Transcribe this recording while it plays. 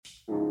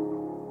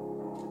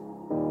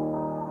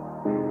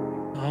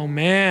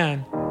man.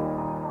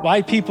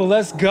 White people,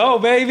 let's go,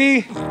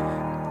 baby.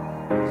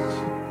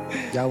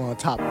 Y'all on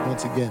top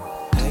once again.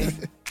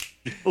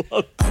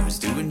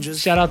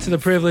 Shout out to the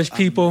privileged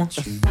people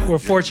who are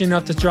fortunate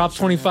enough to drop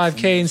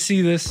 $25K and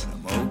see this.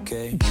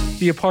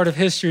 Be a part of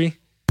history.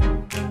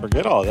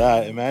 Forget all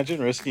that.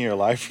 Imagine risking your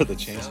life for the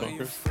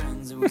Chainsmokers.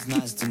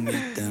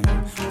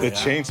 The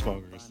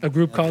Chainsmokers. A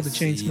group called the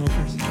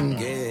Chainsmokers.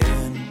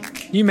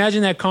 Can you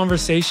imagine that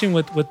conversation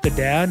with the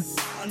dad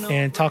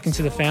and talking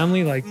to the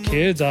family? Like,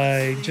 kids,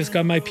 I just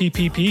got my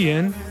PPP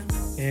in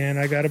and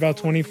I got about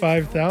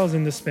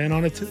 $25,000 to spend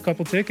on a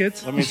couple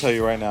tickets. Let me tell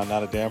you right now,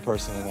 not a damn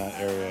person in that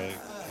area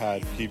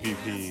had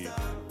PPP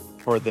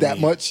for the That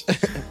need. much?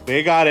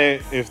 They got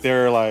it if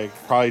they're like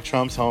probably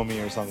Trump's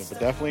homie or something, but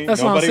definitely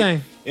That's what I'm nobody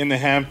saying. in the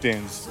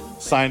Hamptons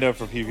signed up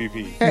for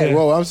PPP. Hey, Yeah.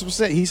 well, I was supposed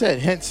to say, he said,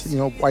 hence,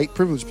 white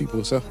privileged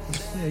people. So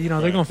Yeah,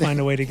 they're going to find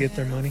a way to get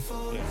their money.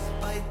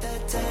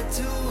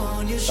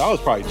 That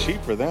was probably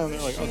cheap for them.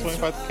 They're like, oh,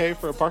 $25K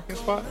for a parking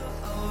spot?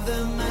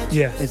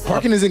 Yeah. and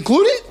parking is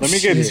included. Let me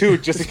get Shit. two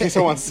just in case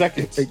I want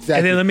seconds. Exactly.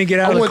 And then let me get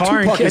out I of the want two car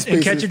and parking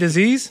catch a spaces.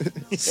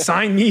 disease.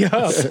 Sign me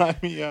up. Sign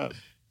me up.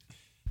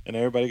 And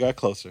everybody got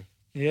closer.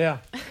 Yeah.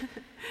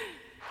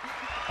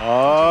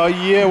 Oh,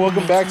 yeah.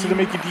 Welcome back to the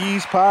Mickey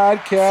D's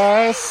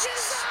podcast.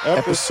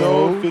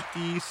 Episode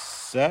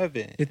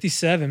 57.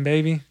 57,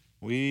 baby.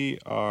 We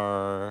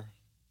are...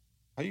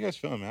 How you guys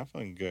feeling, man? I'm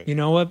feeling good. You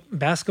know what?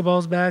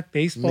 Basketball's back.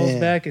 Baseball's Man.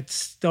 back. It's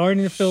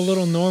starting to feel a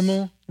little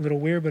normal. A little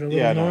weird, but a little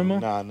yeah, normal.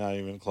 no, not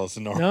even close to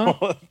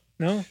normal.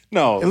 No?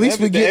 No. At least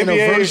the we're getting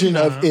NBA a version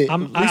of it.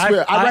 I'm- At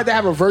least I'd rather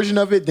have a version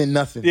of it than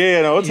nothing.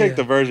 Yeah, no, we'll take Yeah.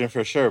 the version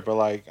for sure. But,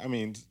 like, I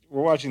mean,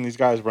 we're watching these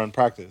guys run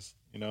practice,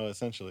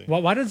 essentially.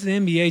 Why does the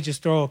NBA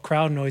just throw a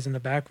crowd noise in the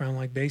background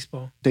like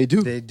baseball? They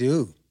do. They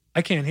do.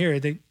 I can't hear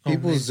it. People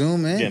maybe.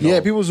 zoom in. Yeah. Yeah,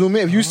 No. people zoom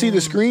in. If you see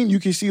the screen, you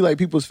can see like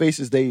people's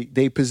faces. They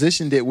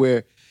positioned it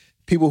where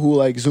people who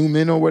like zoom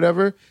in or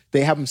whatever,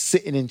 they have them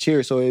sitting in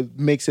chairs, so it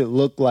makes it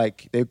look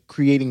like they're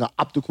creating an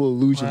optical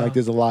illusion, Wow. like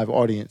there's a live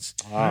audience.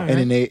 Wow. And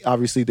then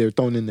they're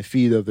throwing in the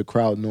feed of the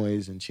crowd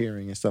noise and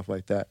cheering and stuff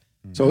like that.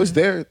 So it's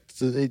there.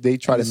 So they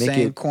try The to make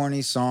same it.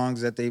 corny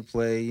songs that they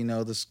play,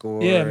 the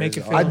score. Yeah, make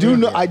it feel I do good.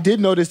 know. I did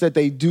notice that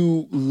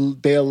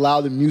they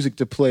allow the music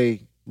to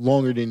play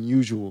longer than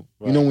usual.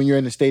 Right. When you're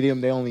in the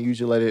stadium, they only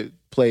usually let it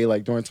play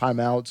like during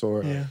timeouts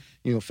or Yeah.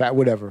 fast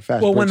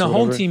Well, when breaks the or home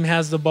whatever. team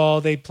has the ball,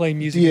 they play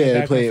music. in the Yeah, they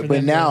background play for it. But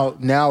them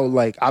to- now,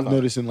 like I've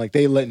noticing, like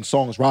they letting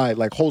songs ride,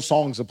 like whole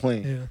songs are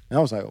playing. Yeah. And I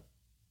was like,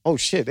 oh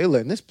shit, they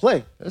letting this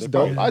play. That's They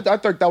dope. probably- I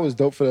thought that was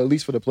dope at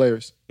least for the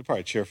players. They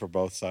probably cheer for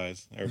both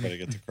sides. Everybody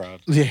gets a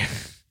crowd. Yeah,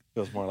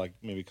 Feels more like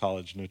maybe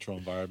college neutral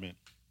environment.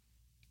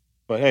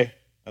 But hey,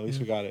 at least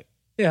we got it.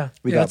 yeah,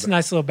 We got it's a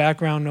nice little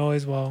background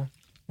noise while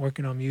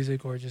working on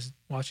music or just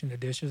washing the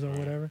dishes or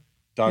whatever.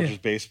 Dodgers Yeah.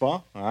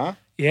 baseball, huh?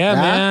 Yeah,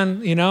 Nah.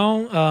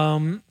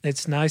 man.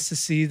 It's nice to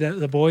see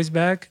the boys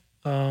back.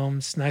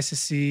 It's nice to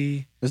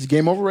see. is the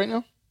game over right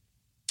now?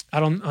 I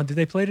don't. Did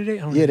they play today?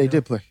 I don't Yeah, even they know.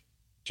 did play.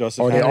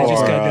 Joseph Oh, they Hanna, all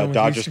just got done our with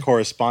Dodgers Houston.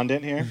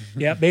 correspondent here.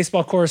 Yeah,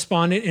 baseball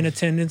correspondent in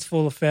attendance,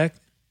 full effect.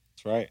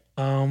 That's right.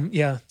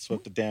 Yeah,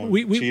 Swept the damn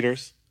We-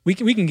 cheaters. we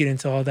can get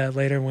into all that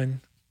later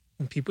when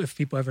if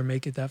people ever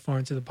make it that far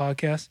into the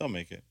podcast. They'll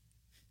make it.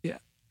 Yeah.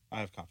 I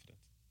have confidence.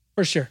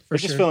 For sure. We're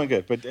just sure. feeling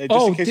good. But just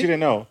Oh, in case did- you didn't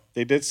know,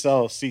 they did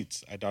sell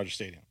seats at Dodger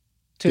Stadium.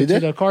 to Did they?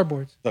 the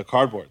cardboards. The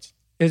cardboards.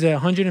 Is it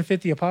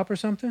 150 a pop or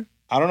something?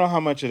 I don't know how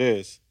much it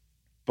is,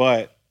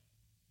 but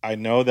I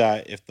know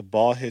that if the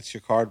ball hits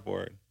your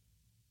cardboard,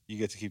 you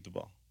get to keep the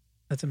ball.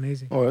 That's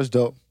amazing. Oh, that's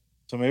dope.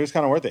 So maybe it's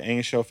kind of worth it. And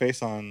you show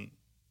face on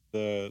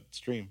the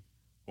stream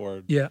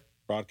or Yeah,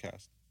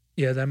 broadcast.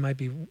 yeah, that might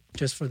be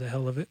just for the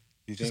hell of it.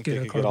 Do you Just think get they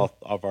a could get cardboard.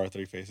 all of our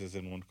three faces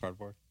in one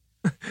cardboard?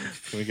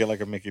 Can we get like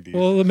a Mickey D?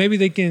 Well, maybe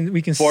we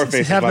can Four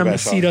faces, have my them bad,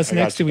 seat Sean. us I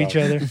got next you, to each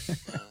dog. other.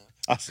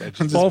 I said,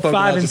 Just Both poking 5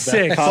 out and the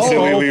 6. back.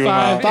 Constantly leaving Both them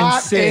out. 5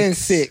 and 5 and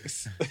 6.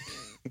 6.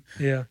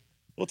 Yeah,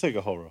 we'll take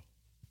a whole row.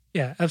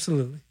 yeah,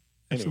 absolutely.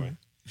 Anyway,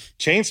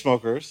 chain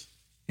smokers.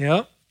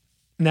 Yep.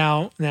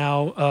 Now,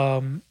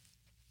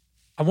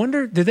 I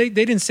wonder, they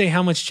didn't say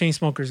how much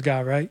Chainsmokers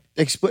got, right?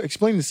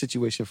 Explain the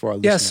situation for our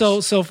Yeah,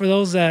 listeners. so for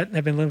those that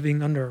have been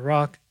living under a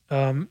rock,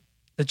 the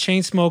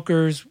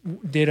Chainsmokers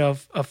did a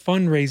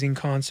fundraising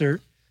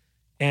concert,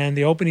 and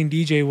the opening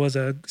DJ was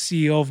a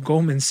CEO of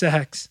Goldman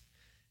Sachs,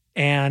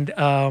 and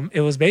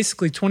it was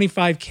basically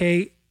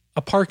 $25K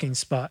a parking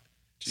spot.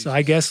 So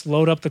I guess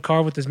load up the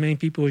car with as many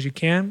people as you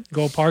can,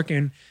 go park,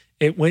 and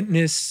it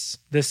witnessed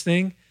this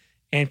thing,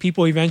 and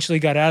people eventually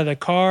got out of the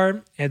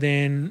car, and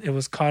then it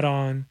was caught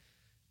on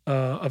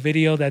a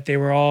video that they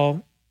were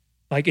all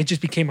like, it just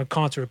became a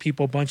concert of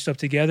people bunched up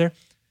together.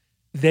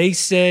 They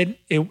said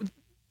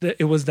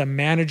it was the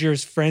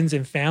manager's friends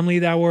and family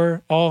that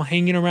were all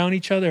hanging around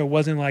each other. It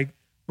wasn't like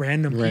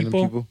random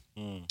people.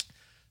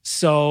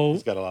 So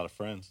He's got a lot of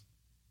friends.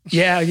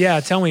 yeah.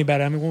 Tell me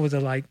about it. I mean, what was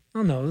it like? I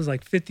don't know. It was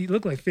like 50.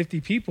 Looked like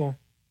 50 people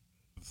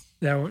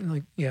that were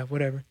like, yeah,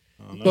 whatever.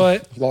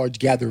 But Large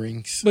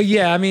gatherings.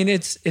 yeah, I mean,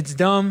 it's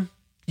dumb.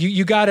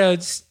 You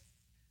gotta,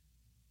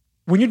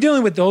 when you're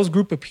dealing with those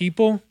group of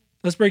people,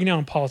 let's break it down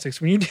in politics.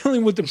 When you're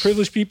dealing with the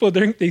privileged people,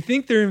 they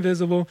think they're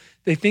invisible.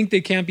 They think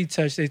they can't be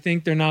touched. They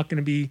think they're not going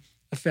to be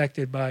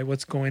affected by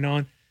what's going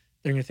on.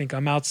 They're going to think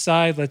I'm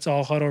outside. Let's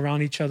all huddle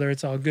around each other.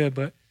 It's all good.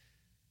 But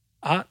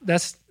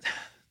it's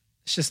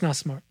just not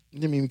smart.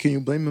 I mean, can you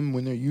blame them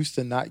when they're used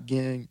to not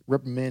getting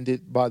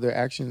reprimanded by their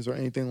actions or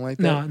anything like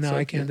that? No, So,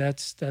 I can't. yeah.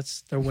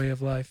 That's their way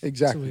of life.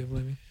 Exactly. It's a way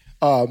of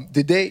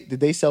living. Did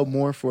they sell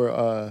more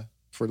for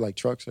like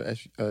trucks or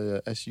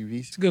SUVs?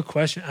 It's a good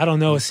question. I don't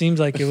know. It seems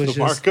like it was The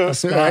just markup, a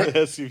spot. the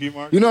SUV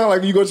markup. You know,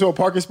 like you go to a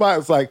parking spot,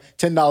 it's like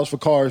 $10 for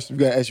cars. You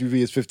got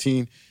SUV, it's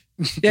 $15.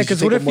 Yeah,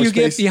 because what take if up more you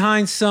get space.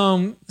 behind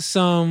some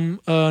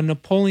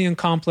Napoleon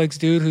complex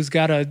dude who's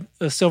got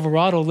a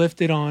Silverado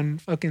lifted on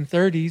fucking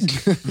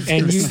 30s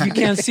and you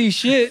can't see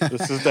shit.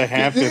 This is the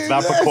Hamptons,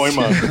 not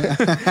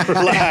Pacoima.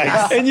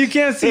 Relax. And you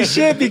can't see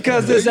shit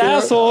because this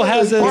asshole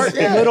has a Park,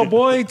 yeah. little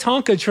boy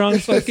Tonka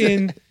trunk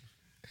fucking.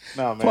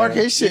 No, man. Park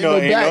his shit in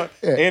the back.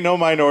 Yeah. Ain't no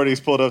minorities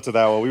pulled up to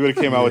that one. We would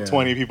have came out with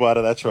 20 people out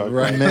of that truck.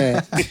 Right. Man,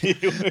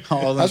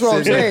 All that's what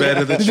I'm saying.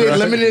 Better Did they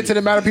limit it to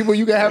the amount of people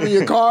you can have in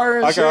your car?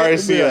 And I can already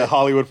see Yeah. a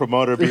Hollywood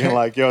promoter being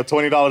like, yo,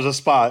 $20 a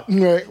spot.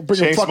 Right.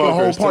 Bring a fucking whole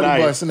Chainsmokers party tonight.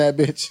 bus in that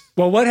bitch.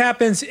 Well, what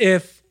happens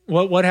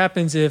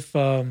if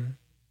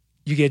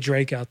you get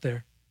Drake out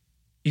there?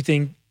 You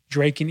think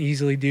Drake can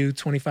easily do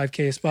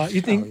 25K a spot? You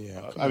think?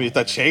 I mean,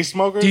 the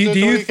Chainsmokers. Do you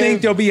doing think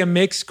it? there'll be a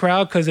mixed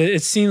crowd? Because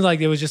it seems like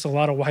there was just a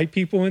lot of white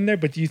people in there.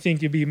 But do you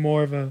think you'd be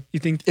more of a? You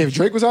think If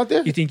Drake was out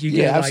there, You think you yeah,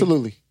 get, like,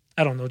 absolutely,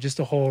 I don't know, just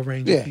a whole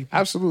range of yeah, people?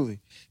 absolutely.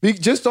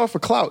 Just off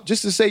of clout,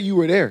 just to say you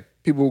were there,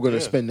 people were going to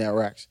Yeah. spend that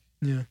racks.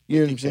 Yeah. You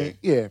know what I'm saying?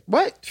 Yeah.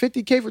 What?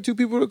 50K for two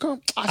people to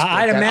come? I spent I'd that.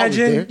 I was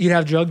imagine there. you'd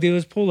have drug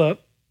dealers pull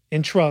up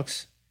in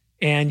trucks,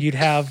 and you'd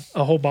have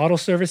a whole bottle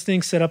service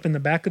thing set up in the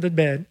back of the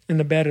bed, in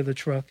the bed of the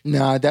truck.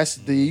 Nah,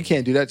 you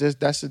can't do that.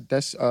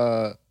 That's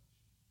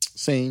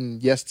saying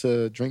yes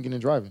to drinking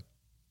and driving.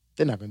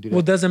 They're not going to do that.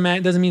 Well, doesn't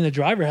mean the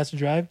driver has to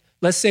drive.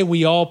 Let's say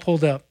we all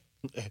pulled up.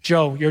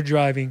 Joe, you're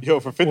driving.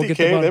 Yo, for We'll 50K, get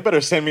the bottle. they better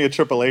send me a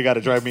AAA guy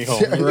to drive me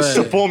home. Right.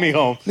 To pull me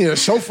home. Need a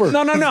chauffeur.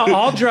 No.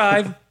 I'll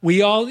drive.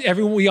 We all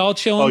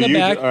chill in the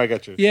back. All right, I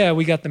got you. Yeah,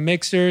 we got the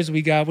mixers.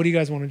 We got, what do you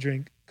guys want to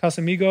drink?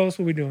 Casamigos?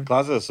 What we doing?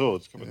 Closet of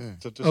Souls. Okay,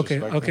 so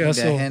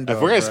If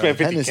we're going to spend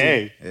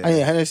 50K, I need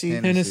Hennessy.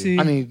 Hennessy.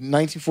 I need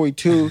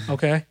 1942. You know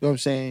Okay. what I'm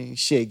saying?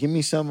 Shit, give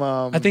me some.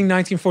 I think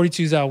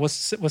 1942's out.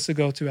 What's the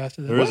go-to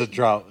after that? there is a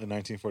drought in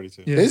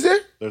 1942. Yeah. Is there?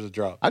 There's a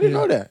drought. I didn't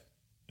know that.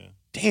 Yeah.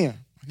 Damn.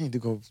 I need to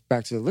go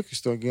back to the liquor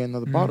store and get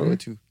another bottle or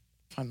two.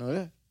 If I know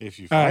that. If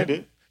you All find right.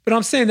 it. But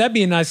I'm saying that'd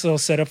be a nice little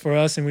setup for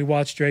us, and we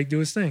watch Drake do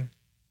his thing.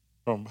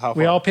 From how far?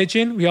 We all pitch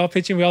in. We all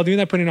doing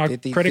that, putting our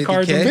 50, credit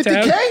cards in 50K? the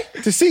tab.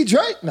 50K to see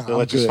Drake? Nah, They'll I'm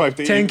let you good. swipe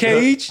the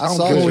 10K each? I'm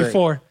What good. are we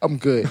for? I'm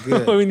good.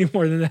 We need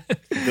more than that.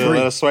 They'll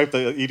let us swipe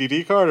the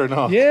EDD card or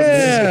no?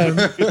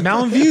 Yeah.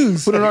 Mountain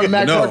Views. Put it on the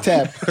Mac Park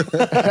tab.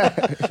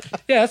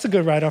 Yeah, that's a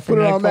good write-off for Put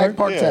it Mac on Mac Park.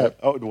 Park Yeah. tab.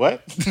 Oh,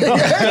 what?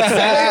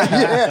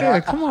 Yeah,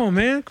 come on,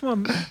 man. Come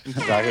on. He's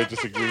out here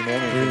just agreeing to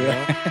anything, you know?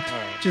 All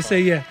right. Just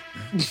say yeah.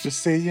 Just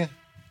say yeah.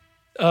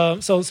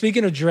 So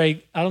speaking of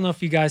Drake, I don't know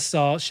if you guys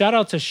saw, shout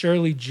out to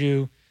Shirley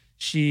Jew.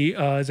 She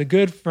is a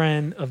good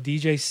friend of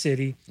DJ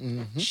City.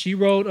 She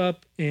wrote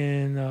up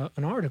in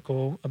an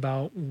article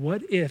about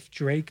what if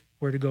Drake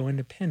were to go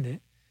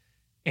independent.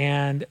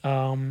 And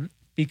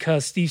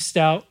because Steve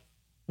Stout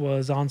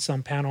was on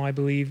some panel, I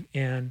believe,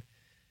 and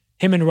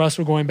him and Russ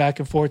were going back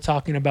and forth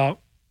talking about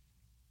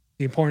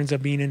the importance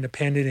of being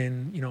independent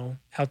and, you know,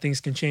 how things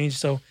can change.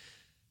 So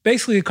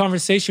basically the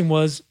conversation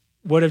was,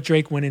 what if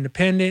Drake went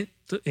independent?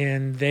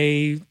 And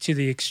they, to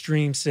the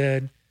extreme,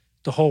 said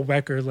the whole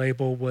record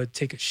label would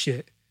take a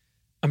shit.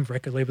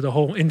 The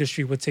whole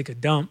industry would take a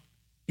dump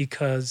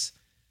because,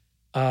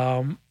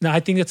 now I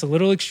think that's a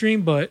little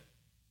extreme, but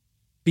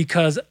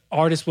because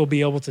artists will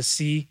be able to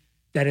see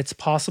that it's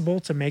possible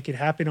to make it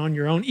happen on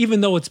your own,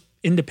 even though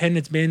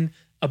independent's been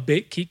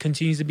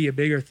continues to be a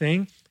bigger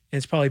thing. And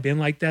it's probably been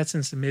like that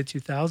since the mid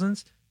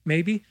 2000s,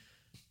 maybe.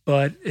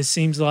 But it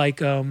seems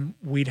like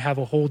we'd have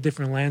a whole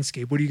different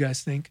landscape. What do you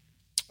guys think?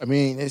 I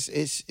mean, it's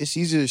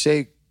easy to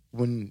say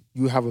when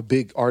you have a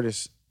big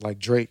artist like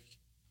Drake.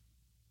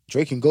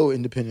 Drake can go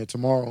independent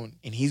tomorrow,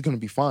 and he's going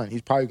to be fine.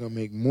 He's probably going to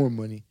make more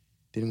money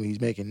than what he's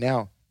making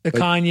now. The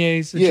But-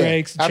 Kanyes, the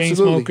Drakes, the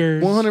absolutely.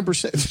 Chainsmokers.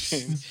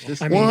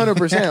 100%. I mean-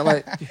 100%.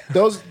 Like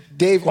those,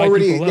 they've White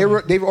already people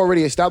love they've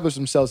already established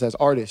themselves as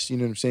artists. You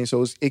know what I'm saying?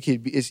 So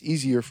it's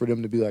easier for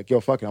them to be like, yo,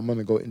 fuck it, I'm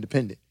gonna go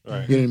independent.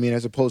 Right. You know what I mean?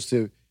 As opposed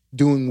to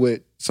doing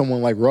what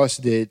someone like Russ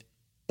did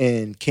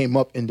and came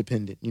up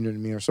independent. You know what I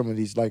mean? Or some of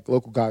these like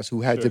local guys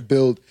who had to Sure.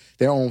 build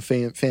their own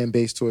fan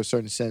base to a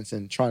certain sense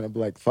and trying to be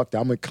like, fuck that,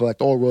 I'm gonna collect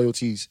all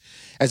royalties,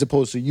 as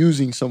opposed to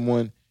using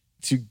someone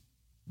to,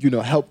 you know,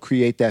 help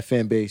create that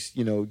fan base,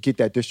 you know, get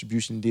that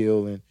distribution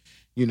deal and,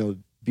 you know,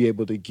 be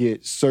able to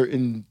get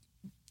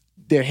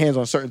their hands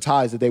on certain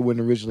ties that they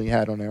wouldn't originally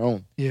had on their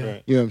own. Yeah.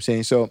 Right. You know what I'm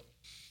saying? So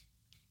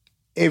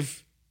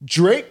if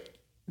Drake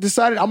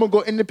decided I'm gonna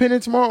go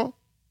independent tomorrow,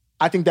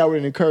 I think that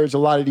would encourage a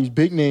lot of these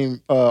big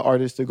name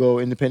artists to go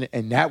independent,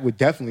 and that would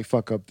definitely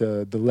fuck up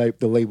the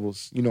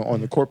labels, you know,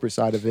 on the corporate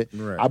side of it.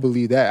 Right. I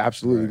believe that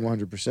absolutely Right.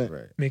 100%.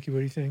 Right. Mickey, what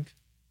do you think?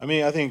 I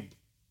mean, I think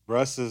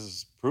Russ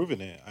has proven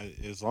it.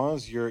 As long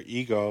as your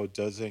ego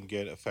doesn't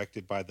get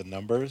affected by the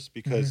numbers,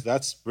 because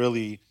that's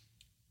really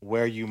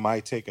where you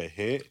might take a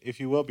hit, if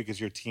you will, because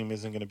your team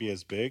isn't going to be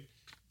as big.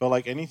 But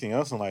like anything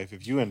else in life,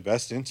 if you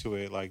invest into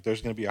it, like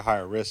there's going to be a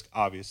higher risk,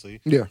 obviously.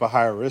 Yeah. But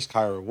higher risk,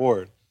 higher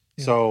reward.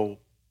 Yeah. So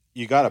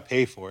you got to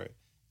pay for it.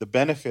 The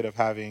benefit of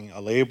having a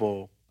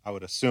label, I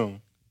would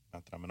assume,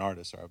 not that I'm an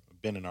artist or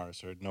I've been an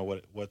artist or know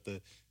what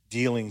the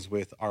dealings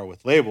with are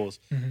with labels,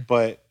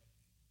 but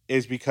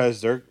is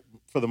because they're,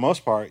 for the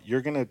most part, you're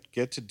going to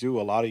get to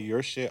do a lot of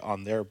your shit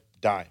on their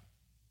dime,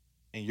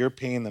 and you're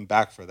paying them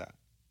back for that.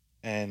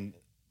 And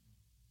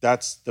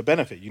that's the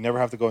benefit. You never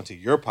have to go into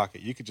your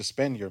pocket. You could just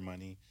spend your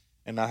money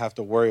and not have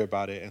to worry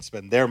about it and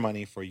spend their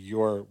money for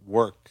your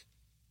work,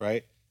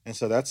 right? And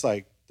so that's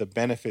like the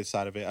benefit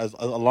side of it,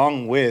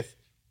 along with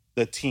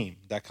the team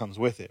that comes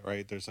with it,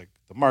 right? There's like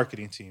the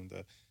marketing team,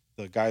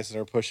 the guys that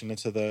are pushing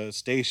into the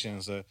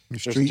stations. There's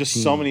street just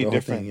team, so many the whole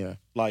different thing, yeah.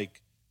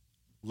 like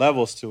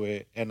levels to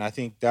it, and I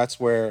think that's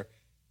where,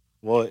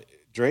 well,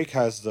 Drake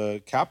has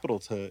the capital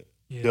to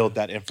build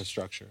that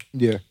infrastructure.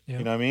 Yeah. Yeah.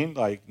 You know what I mean?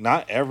 Like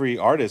not every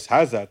artist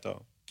has that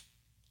though.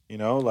 You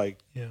know, like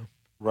Yeah.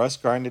 Russ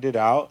grinded it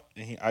out,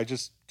 and I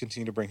just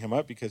continue to bring him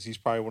up because he's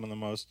probably one of the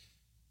most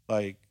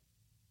like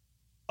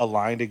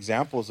aligned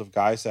examples of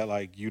guys that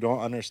like you don't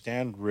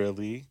understand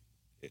really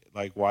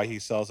like why he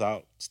sells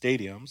out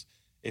stadiums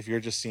if you're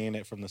just seeing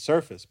it from the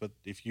surface. But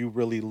if you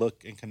really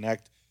look and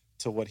connect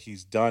to what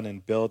he's done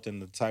and built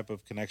and the type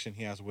of connection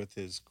he has with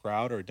his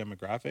crowd or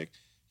demographic,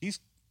 he's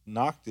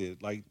knocked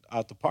it like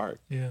out the park.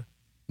 Yeah.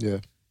 Yeah.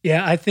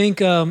 Yeah, I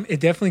think it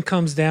definitely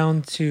comes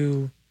down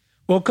to,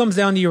 well, it comes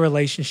down to your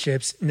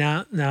relationships.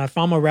 Now, if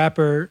I'm a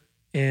rapper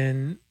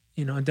and,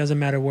 you know, it doesn't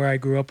matter where I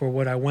grew up or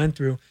what I went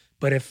through,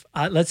 but if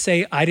let's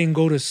say I didn't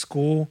go to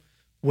school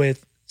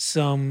with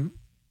some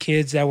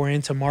kids that were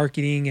into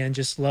marketing and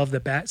just love the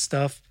bat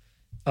stuff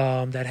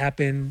that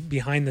happened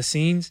behind the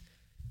scenes,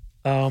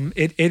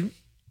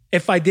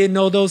 if I did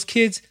know those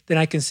kids, then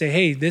I can say,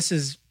 hey,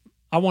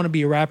 I want to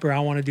be a rapper. I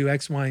want to do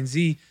X, Y, and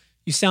Z.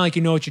 You sound like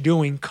you know what you're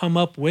doing. Come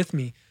up with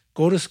me.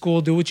 Go to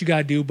school, do what you got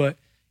to do, but,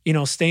 you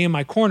know, stay in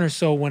my corner.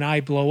 So when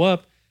I blow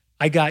up,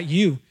 I got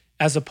you,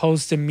 as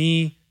opposed to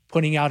me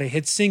putting out a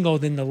hit single,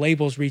 then the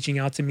labels reaching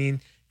out to me,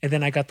 and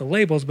then I got the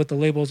labels, but the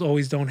labels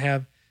always don't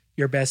have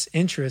your best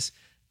interests.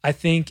 I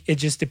think it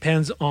just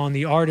depends on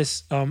the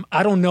artist.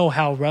 I don't know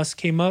how Russ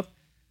came up.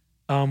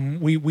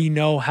 We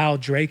know how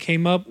Drake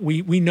came up.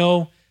 We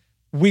know,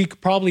 we could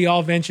probably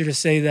all venture to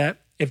say that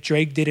if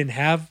Drake didn't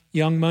have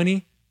Young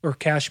Money or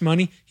Cash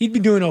Money, he'd be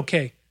doing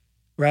okay,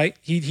 right?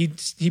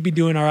 He'd be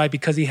doing all right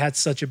because he had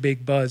such a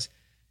big buzz.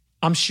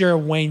 I'm sure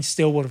Wayne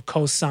still would have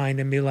co-signed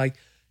and be like,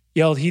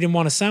 yo, he didn't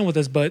want to sign with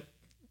us, but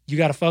you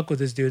got to fuck with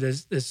this dude.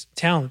 There's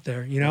talent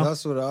there, you know? Well,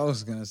 that's what I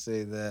was gonna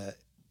say. That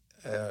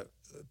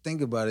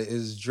think about it,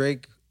 is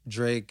Drake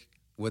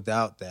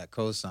without that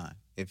cosign?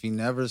 If he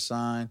never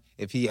signed,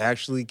 if he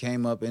actually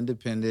came up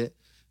independent,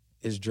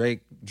 is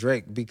Drake?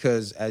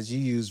 Because as you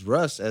use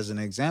Russ as an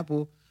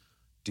example,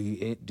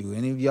 do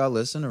any of y'all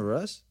listen to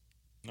Russ?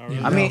 Not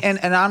really. Yeah. I mean,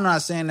 and I'm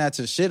not saying that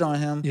to shit on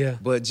him, Yeah.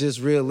 but just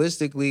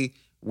realistically,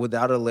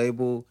 without a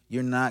label,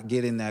 you're not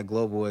getting that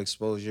global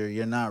exposure.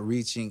 You're not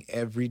reaching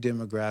every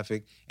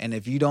demographic. And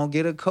if you don't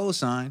get a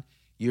cosign,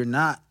 you're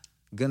not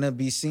going to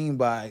be seen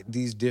by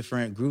these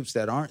different groups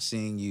that aren't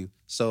seeing you.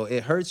 So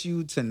it hurts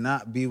you to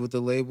not be with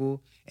the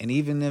label. And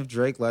even if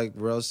Drake, like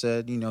Rel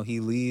said, you know, he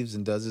leaves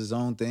and does his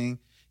own thing,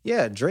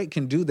 yeah, Drake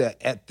can do that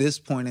at this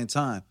point in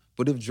time.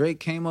 But if Drake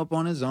came up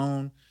on his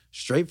own,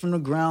 straight from the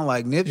ground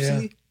like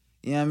Nipsey,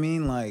 you know what I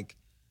mean? Like,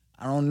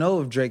 I don't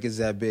know if Drake is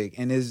that big.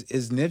 And is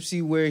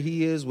Nipsey where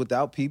he is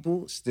without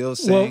people still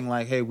saying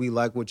like, hey, we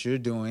like what you're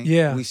doing.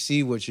 Yeah. We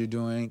see what you're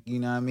doing. You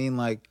know what I mean?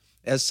 Like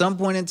at some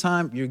point in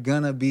time, you're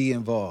going to be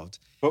involved.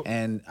 Well-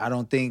 And I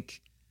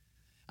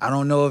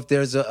don't know if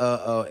there's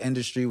a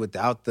industry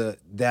without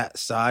that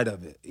side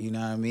of it. You know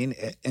what I mean?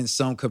 In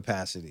some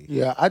capacity.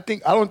 Yeah, I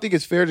don't think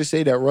it's fair to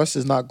say that Russ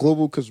is not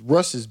global because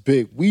Russ is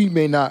big. We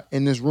may not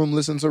in this room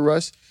listen to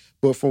Russ,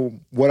 but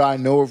from what I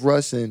know of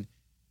Russ and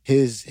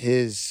his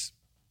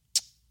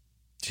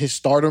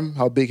stardom,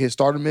 how big his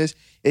stardom is,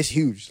 it's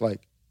huge.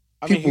 Like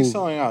I mean, he's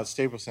selling out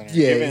Staples Center.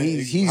 Yeah, Given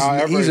he's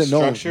however a it's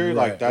known. structured.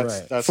 Right, Like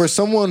that's right. for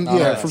someone,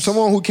 Yes. from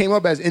someone who came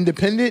up as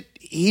independent,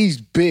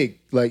 he's big.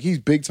 Like he's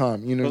big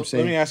time. You know what I'm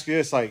saying? Let me ask you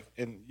this: like,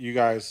 and you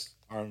guys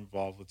are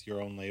involved with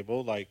your own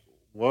label. Like,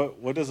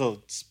 what does a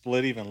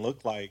split even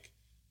look like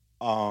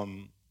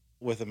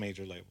with a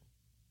major label?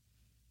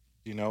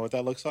 Do you know what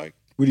that looks like?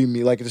 What do you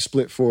mean? Like the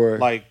split for?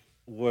 Like,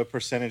 what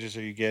percentages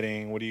are you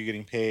getting? What are you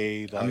getting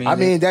paid? Like, I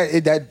mean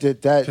that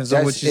Depends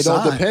on what you it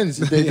all sign. depends.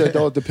 It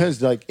all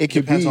depends. Like it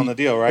could Depends be on the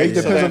deal, right? It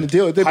So depends then on the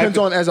deal. It depends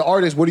on as an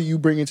artist, what are you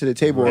bringing to the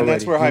table? and already,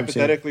 that's where you know what I'm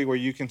saying? hypothetically, where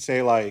you can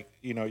say like,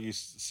 you know, you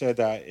said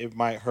that it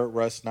might hurt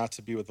Russ not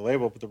to be with the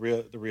label, but the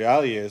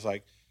reality is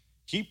like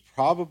he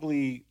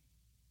probably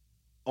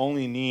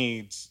only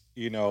needs,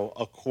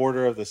 a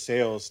quarter of the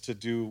sales to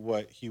do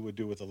what he would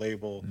do with a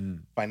label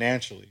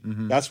financially.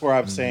 That's where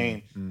I'm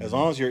saying, as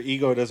long as your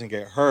ego doesn't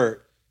get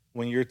hurt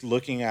when you're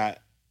looking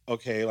at,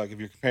 okay, like if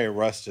you're comparing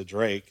Russ to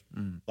Drake,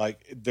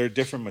 like they're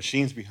different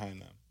machines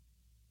behind them.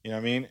 You know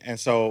what I mean? And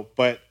so,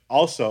 but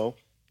also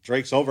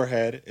Drake's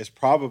overhead is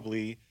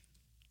probably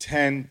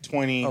 10,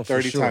 20,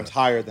 30 times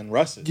higher than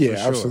Russ's. Yeah,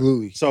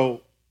 absolutely.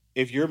 So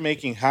if you're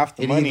making half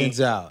the It money,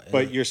 evens out.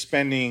 but you're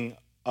spending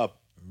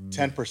up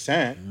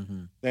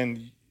 10%,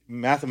 then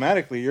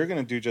mathematically you're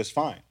going to do just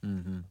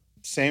fine.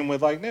 Same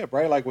with like Nip,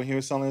 right? Like when he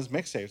was selling his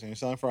mixtapes and he was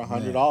selling for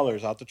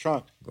 $100 out the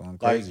trunk. Going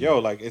crazy.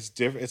 Like it's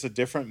different. It's a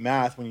different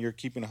math when you're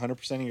keeping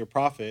 100% of your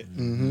profit,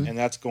 and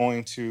that's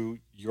going to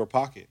your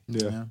pocket.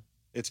 Yeah.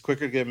 It's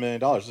quicker to get $1 million.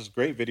 There's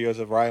great videos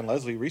of Ryan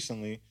Leslie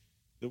recently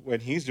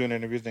when he's doing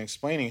interviews and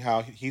explaining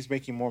how he's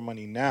making more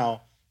money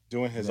now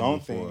doing his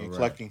own thing and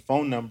collecting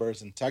phone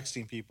numbers and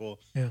texting people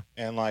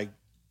and like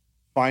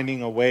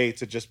finding a way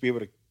to just be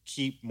able to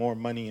keep more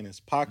money in his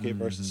pocket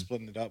versus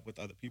splitting it up with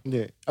other people.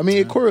 Yeah. I mean,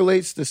 it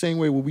correlates the same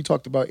way when we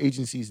talked about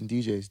agencies and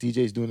DJs.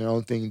 DJs doing their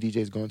own thing and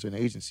DJs going to an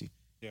agency.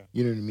 Yeah.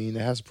 You know what I mean?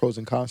 It has pros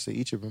and cons to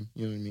each of them.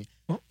 You know what I mean?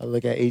 I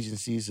look at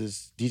agencies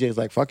as DJs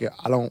like, fuck it.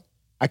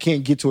 I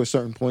can't get to a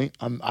certain point.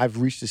 I've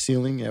reached the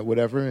ceiling at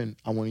whatever, and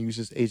I want to use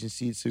this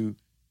agency to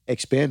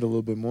expand a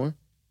little bit more.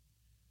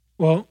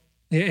 Well,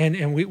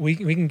 and we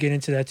can get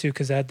into that too,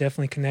 because that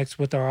definitely connects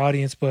with our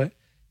audience. But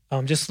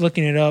just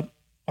looking it up,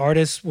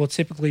 artists will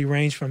typically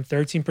range from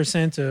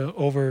 13% to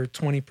over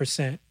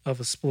 20% of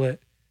a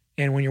split.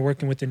 And when you're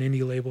working with an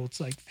indie label,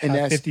 it's like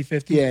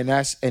 50-50. Yeah,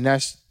 and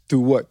that's through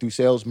what? Through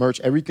sales, merch,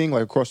 everything,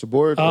 like across the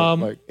board? Or,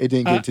 like it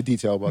didn't get into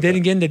detail about that.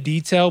 Didn't get into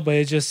detail,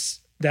 but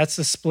that's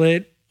the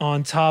split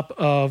on top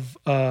of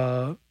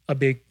a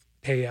big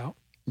payout.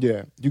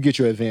 Yeah, you get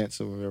your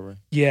advance or whatever.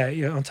 Yeah,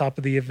 on top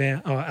of the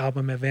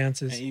album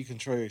advances. And you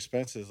control your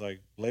expenses. Like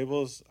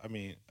labels, I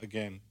mean,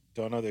 again,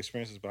 don't know the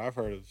experiences, but I've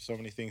heard of so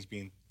many things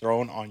being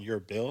thrown on your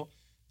bill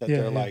that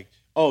they're like,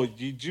 oh,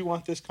 did you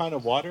want this kind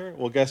of water?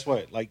 Well, guess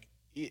what? Like,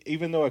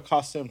 even though it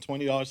costs them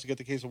 $20 to get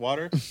the case of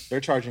water, they're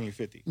charging you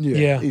 $50.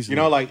 Yeah. You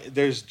know, like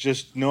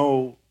there's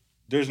no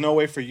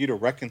way for you to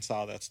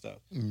reconcile that stuff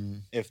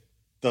if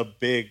the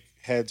big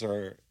heads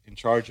are in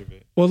charge of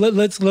it. Well,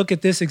 let's look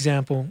at this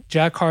example.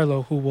 Jack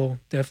Harlow, who we'll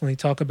definitely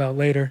talk about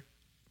later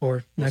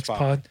or next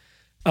pod.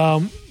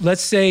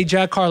 Let's say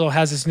Jack Harlow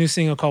has this new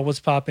single called What's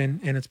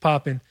Poppin', and it's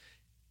poppin'.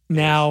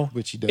 Now,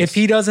 which he does. If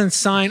he doesn't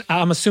sign,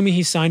 I'm assuming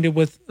he signed it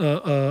with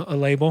a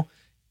label.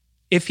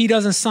 If he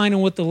doesn't sign it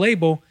with the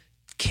label,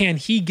 can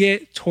he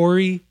get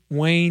Tory,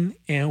 Wayne,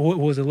 and what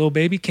was it, Lil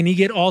Baby? Can he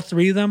get all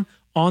three of them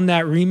on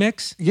that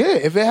remix? Yeah,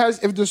 if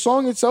the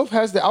song itself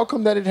has the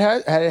outcome that it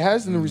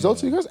has and the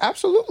results it has,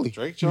 absolutely.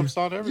 Drake jumps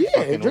on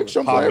everything. Yeah, Drake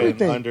jumps on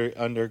everything.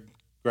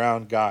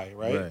 Underground guy,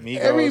 right?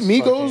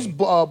 Migos,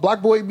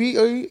 Black Boy beat,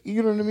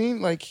 you know what I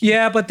mean? Like,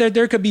 yeah, but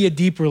there could be a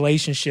deep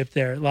relationship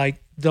there.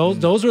 Like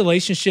those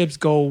relationships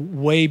go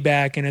way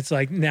back, and it's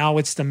like now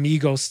it's the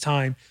Migos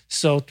time.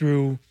 So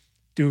through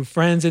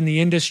friends in the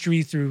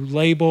industry, through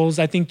labels,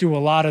 I think through a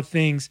lot of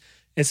things,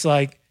 it's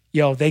like,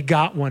 yo, they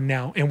got one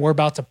now, and we're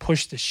about to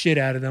push the shit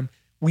out of them.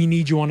 We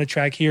need you on the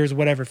track. Here's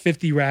whatever,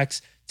 50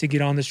 racks to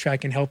get on this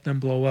track and help them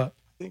blow up.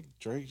 I think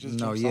Drake just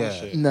jumps on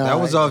shit. That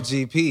was off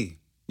GP.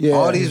 Yeah.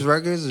 All these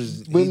records,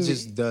 he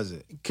just does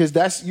it.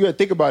 Because you got to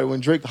think about it. When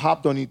Drake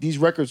hopped on these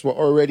records were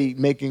already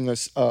making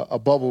a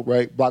bubble,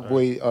 right? Black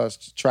Boy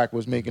track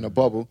was making a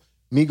bubble.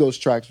 Migos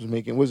tracks was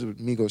making, what was it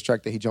Migos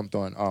track that he jumped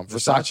on?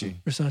 Versace.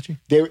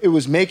 It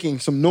was making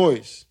some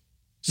noise.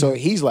 So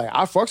he's like,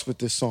 I fucks with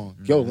this song.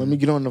 Yo, let me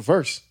get on the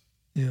verse.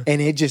 Yeah.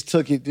 And it just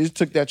took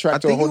that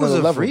track to a whole nother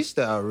level. I think it was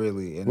a freestyle,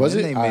 really. And was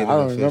it? I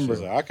don't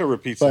remember. I could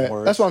repeat some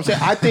words. That's what I'm saying.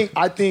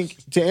 I think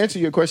to answer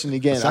your question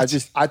again,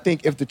 I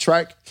think if the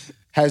track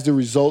has the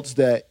results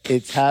that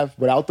it's have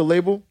without the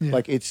label,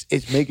 like it's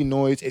making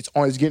noise, it's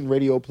getting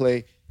radio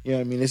play, you know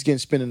what I mean? It's getting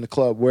spin in the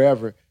club,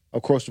 wherever,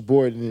 across the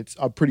board, and it's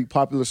a pretty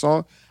popular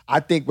song. I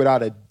think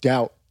without a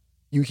doubt,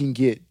 you can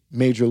get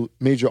major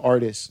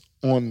artists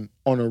on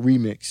a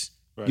remix.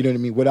 Right. You know what I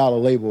mean? Without a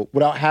label,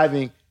 without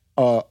having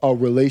a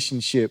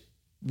relationship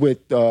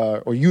with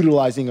or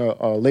utilizing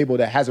a label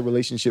that has a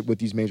relationship with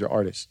these major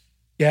artists.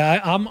 Yeah,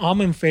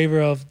 I'm in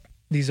favor of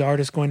these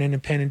artists going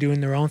independent,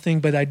 doing their own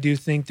thing, but I do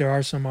think there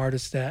are some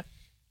artists that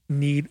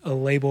need a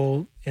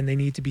label and they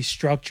need to be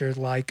structured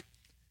like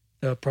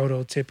the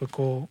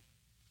prototypical,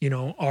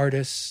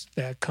 artists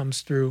that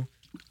comes through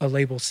a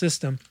label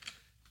system.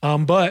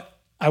 But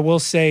I will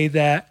say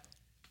that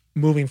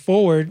moving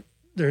forward,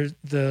 there's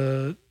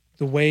the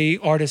way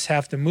artists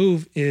have to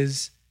move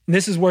is, and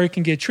this is where it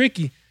can get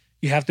tricky.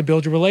 You have to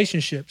build your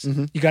relationships.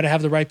 Mm-hmm. You got to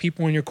have the right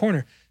people in your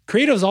corner.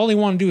 Creatives, all they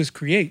want to do is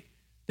create.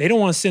 They don't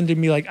want to send to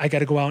me like, I got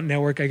to go out and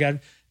network.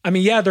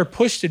 They're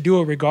pushed to do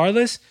it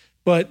regardless,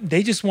 but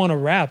they just want to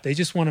rap. They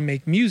just want to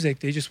make music.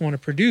 They just want to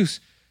produce.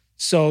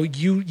 So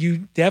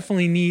you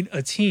definitely need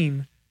a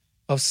team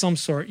of some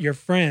sort, your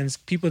friends,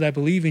 people that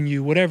believe in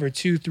you, whatever,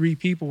 2-3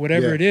 people,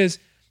 whatever it is,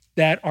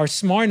 that are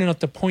smart enough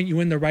to point you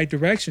in the right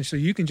direction. So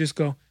you can just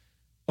go,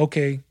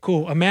 okay,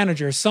 cool. A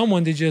manager,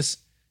 someone to just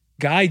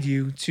guide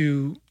you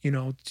to,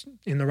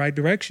 in the right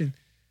direction.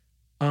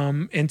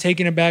 And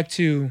taking it back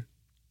to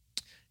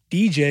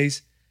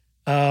DJs,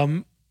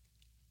 I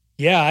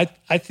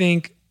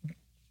think,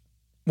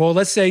 well,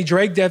 let's say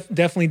Drake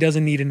definitely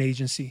doesn't need an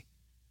agency.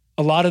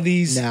 A lot of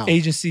these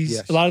agencies,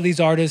 yes. A lot of these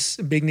artists,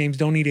 big names,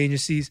 don't need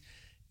agencies.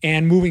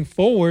 And moving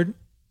forward,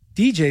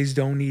 DJs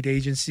don't need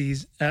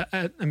agencies.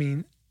 I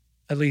mean,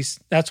 at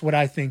least that's what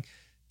I think,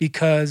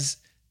 because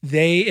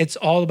it's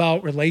all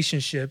about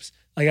relationships.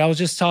 Like I was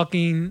just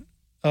talking,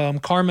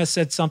 Karma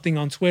said something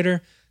on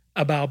Twitter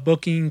about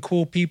booking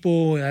cool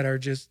people that are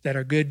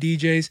good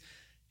DJs.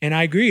 And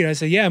I agreed. I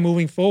said, yeah,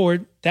 moving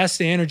forward, that's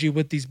the energy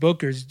with these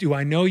bookers. Do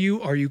I know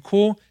you? Are you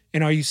cool?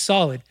 And are you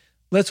solid?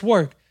 Let's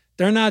work.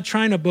 They're not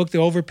trying to book the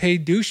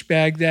overpaid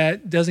douchebag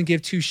that doesn't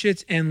give two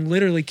shits and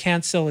literally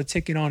can't sell a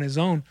ticket on his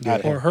own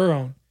or her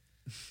own.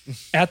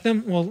 At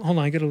them? Well, hold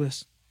on, I get a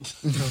list.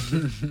 It's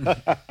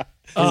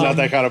not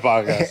that kind of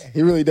podcast.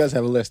 He really does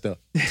have a list, though.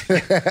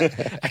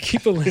 I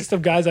keep a list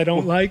of guys I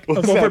don't like. What's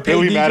of that, overpaid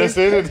Billy DJs.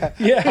 Madison?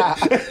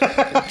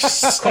 Yeah.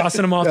 Just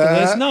crossing them off the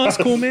list. No, it's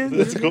cool, man.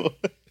 That's cool.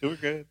 We're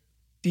good.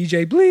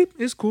 DJ Bleep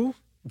is cool.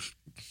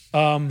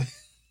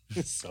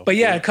 So But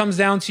yeah, cool. it comes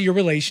down to your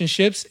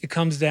relationships. It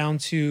comes down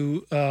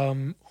to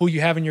who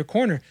you have in your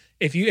corner.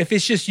 If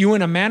it's just you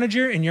and a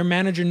manager and your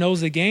manager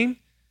knows the game,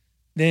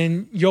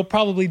 then you'll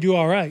probably do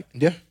all right.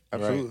 Yeah,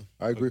 absolutely.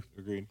 Right. I agree.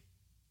 Agreed.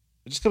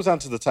 It just comes down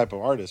to the type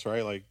of artist,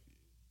 right? Like,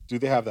 do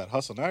they have that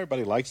hustle? Not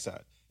everybody likes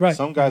that. Right.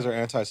 Some guys are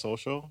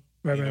antisocial.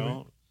 Right, you right,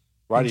 know?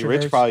 Roddy Introverts.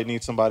 Rich probably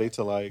needs somebody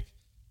to like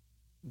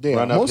Yeah,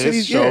 run up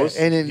his shows.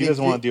 and he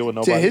doesn't want to deal with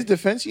nobody. To his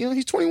defense,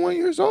 he's 21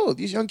 years old.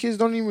 These young kids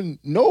don't even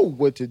know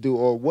what to do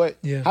or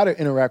how to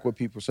interact with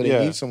people. So they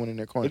Yeah. need someone in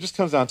their corner. It just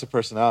comes down to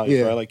personalities,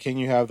 Yeah. right? Like, can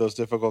you have those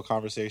difficult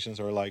conversations,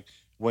 or like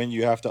when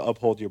you have to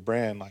uphold your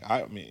brand? Like,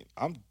 I mean,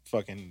 I'm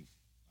fucking,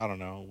 I don't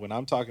know. When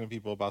I'm talking to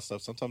people about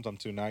stuff, sometimes I'm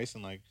too nice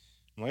and like,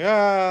 I'm like,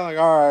 like,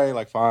 all right,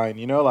 like, fine,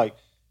 like,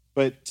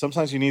 but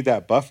sometimes you need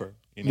that buffer,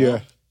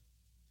 Yeah.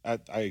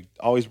 I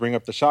always bring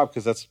up the shop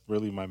because that's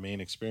really my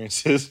main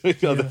experiences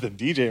other than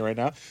DJ right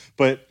now.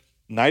 But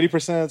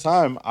 90% of the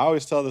time, I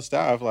always tell the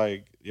staff,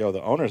 like, yo,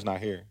 the owner's not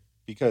here,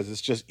 because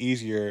it's just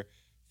easier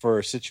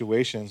for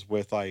situations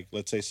with, like,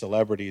 let's say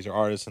celebrities or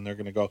artists, and they're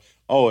going to go,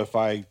 oh, if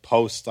I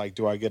post, like,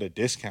 do I get a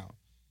discount?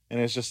 And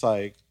it's just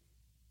like,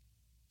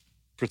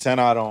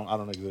 pretend I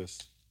don't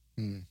exist,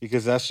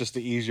 because that's just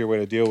the easier way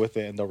to deal with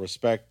it. And they'll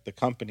respect the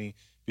company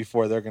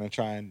before they're going to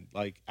try and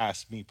like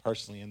ask me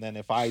personally. And then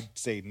if I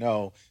say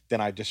no,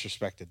 then I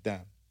disrespected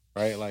them.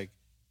 Right. Like,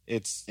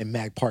 it's And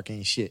Mag Park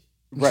ain't shit.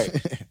 right.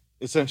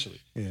 Essentially.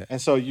 Yeah.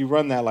 And so you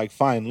run that like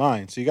fine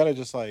line. So you got to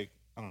just like,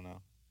 I don't know.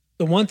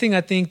 The one thing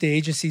I think the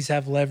agencies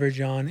have leverage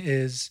on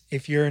is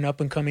if you're an up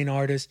and coming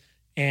artist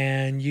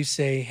and you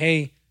say,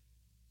 hey,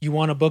 you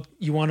want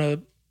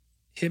to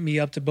hit me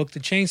up to book the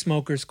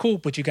Chainsmokers, cool,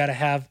 but you got to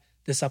have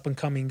this up and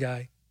coming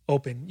guy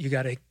open. You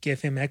got to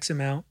give him X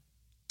amount,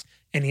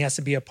 and he has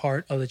to be a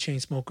part of the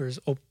Chainsmokers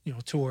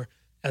tour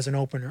as an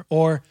opener.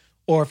 Or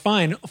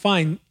fine,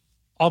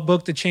 I'll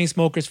book the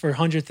Chainsmokers for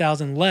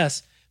 100,000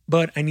 less,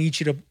 but I need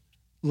you to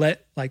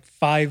let like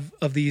 5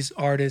 of these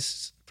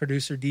artists,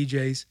 producer,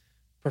 DJs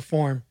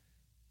perform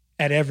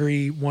at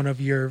every one of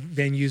your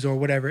venues or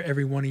whatever,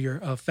 every one of your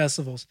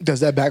festivals. Does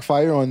that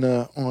backfire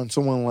on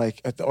someone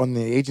like on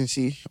the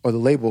agency or the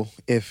label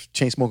if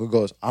Chainsmoker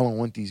goes, I don't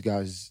want these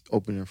guys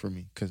opening for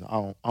me because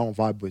I don't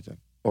vibe with them,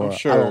 or I'm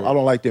sure, I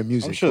don't like their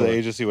music? I'm sure or the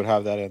agency would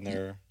have that in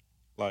their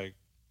like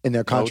in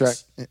their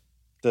contract.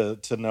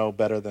 to know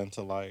better than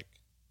to like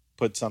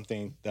put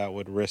something that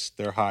would risk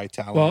their high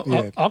talent.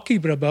 Well, Yeah. I'll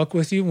keep it a buck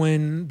with you.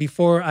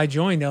 Before I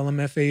joined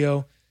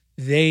LMFAO,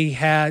 they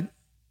had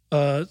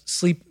it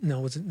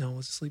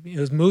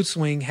was Mood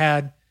Swing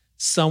had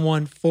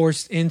someone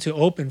forced in to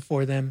open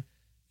for them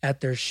at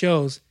their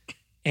shows.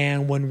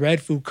 And when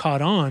Redfoo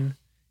caught on,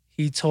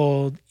 he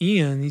told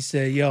Ian, he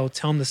said, yo,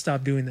 tell him to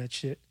stop doing that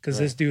shit because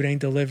this dude ain't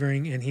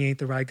delivering and he ain't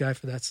the right guy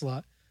for that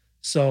slot.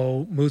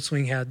 So Mood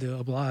Swing had to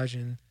oblige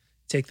and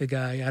take the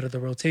guy out of the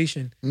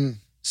rotation.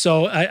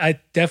 So I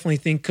definitely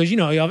think, because,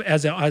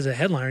 as a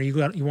headliner, you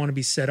want to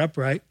be set up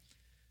right.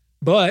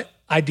 But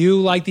I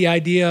do like the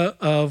idea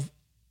of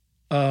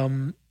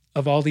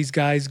all these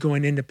guys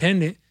going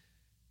independent,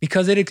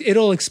 because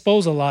it'll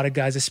expose a lot of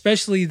guys,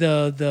 especially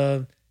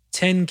the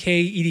 10K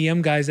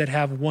EDM guys that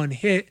have one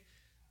hit,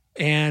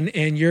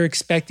 and you're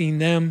expecting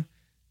them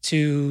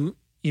to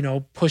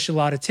push a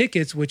lot of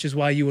tickets, which is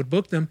why you would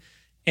book them,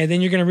 and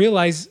then you're going to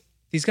realize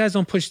these guys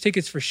don't push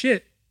tickets for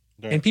shit,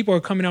 and people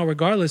are coming out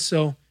regardless.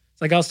 So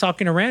it's like I was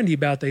talking to Randy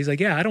about that. He's like,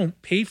 yeah, I don't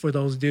pay for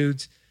those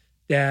dudes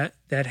that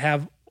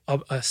have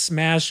a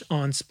smash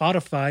on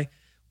Spotify.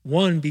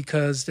 One,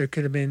 because a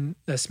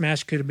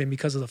smash could have been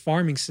because of the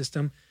farming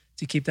system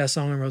to keep that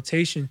song in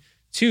rotation.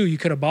 2, you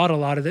could have bought a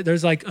lot of it.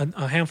 There's like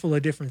a handful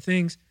of different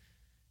things.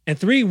 And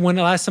 3, when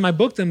the last time I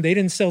booked them, they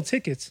didn't sell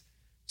tickets.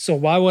 So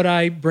why would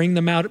I bring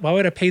them out? Why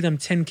would I pay them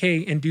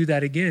 $10K and do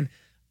that again?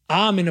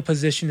 I'm in a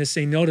position to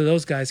say no to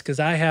those guys because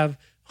I have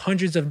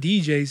hundreds of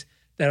DJs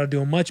that'll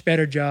do a much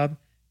better job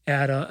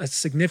at a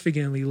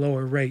significantly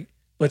lower rate,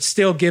 but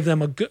still give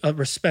them a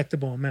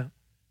respectable amount.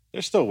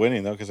 They're still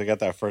winning though because they got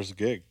that first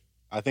gig.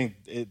 I think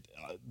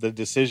the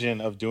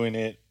decision of doing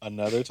it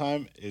another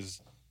time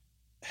is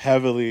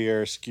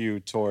heavily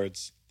skewed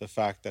towards the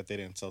fact that they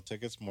didn't sell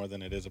tickets more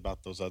than it is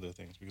about those other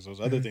things, because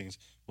those other things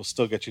will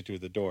still get you through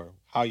the door.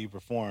 How you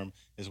perform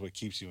is what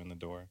keeps you in the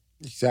door.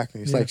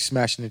 Exactly. It's like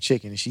smashing a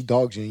chicken and she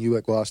dogs you and you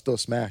like, well, I still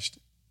smashed.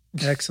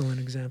 Excellent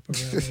example.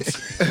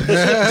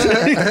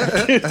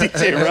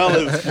 DJ Rel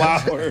is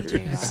flowers.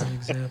 Excellent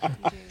example.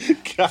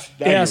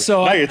 God,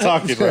 So now you're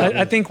talking, bro.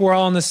 I think we're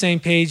all on the same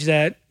page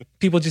that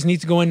people just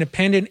need to go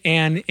independent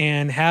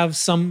and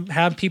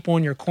have people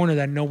in your corner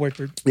that know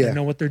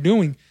what they're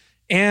doing.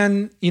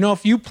 And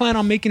if you plan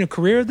on making a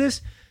career of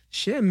this,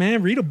 shit,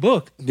 man, read a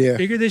book. Yeah.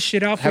 Figure this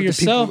shit out for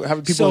yourself.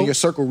 Have people in your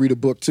circle read a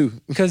book too.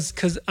 Because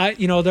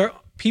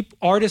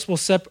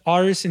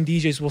artists and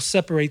DJs will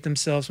separate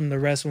themselves from the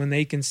rest when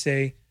they can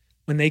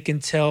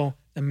tell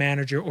the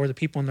manager or the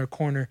people in their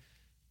corner,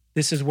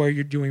 this is where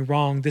you're doing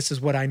wrong. This is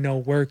what I know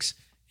works.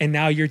 And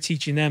now you're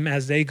teaching them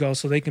as they go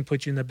so they can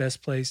put you in the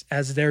best place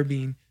as they're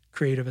being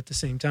creative at the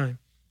same time.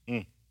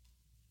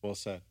 Well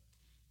said.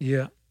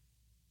 Yeah.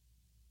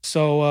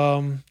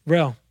 So,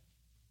 Rel,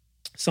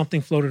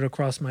 something floated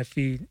across my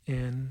feed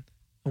and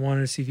I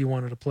wanted to see if you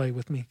wanted to play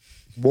with me.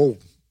 Whoa.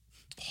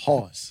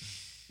 Pause.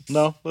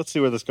 No, let's see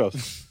where this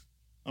goes.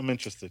 I'm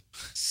interested.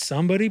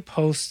 Somebody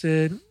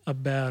posted a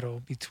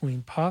battle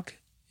between Pac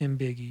and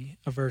Biggie,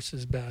 a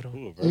versus battle.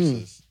 Ooh,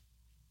 versus.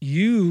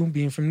 You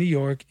being from New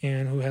York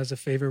and who has a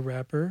favorite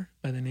rapper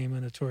by the name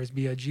of Notorious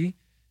B.I.G.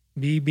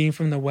 Me being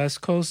from the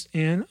West Coast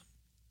and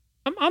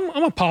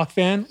I'm a Pac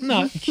fan. I'm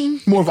not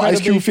more of an Ice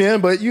Cube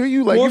fan, but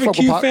you like more you of a fuck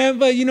with Q Pac. fan,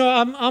 but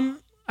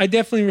I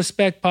definitely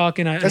respect Pac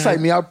and That's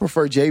like me. I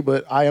prefer Jay,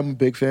 but I am a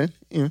big fan.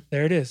 Yeah.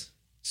 There it is.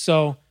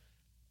 So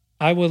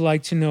I would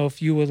like to know if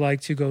you would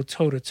like to go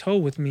toe to toe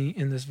with me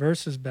in this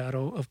versus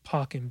battle of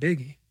Pac and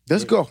Biggie.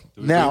 Let's go.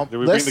 Now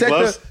let's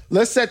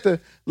set the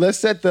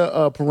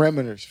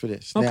parameters for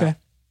this. Okay. Now,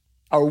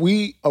 are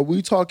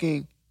we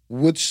talking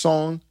which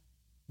one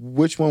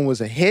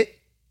was a hit?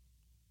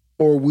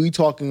 Or are we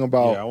talking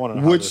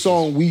about which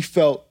song we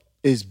felt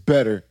is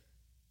better?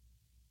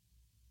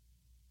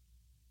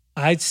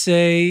 I'd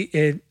say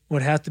it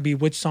would have to be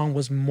which song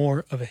was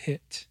more of a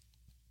hit.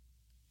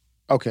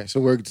 Okay, so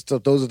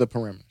those are the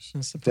parameters,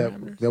 That's the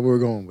parameters. that we're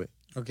going with.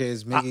 Okay,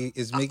 is Mickey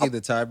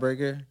the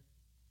tiebreaker?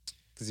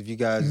 Because if you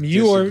guys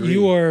you disagree,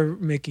 or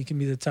Mickey can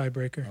be the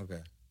tiebreaker.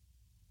 okay.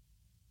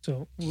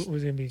 So what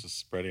was it gonna be? Just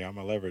spreading out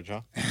my leverage,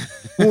 huh?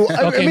 Well,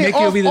 Okay, Mickey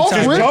will be the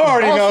tiebreaker. Joe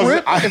already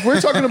knows. If we're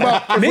talking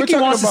about, Mickey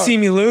wants to see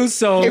me lose,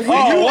 so If you we-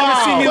 want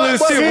to see me But- lose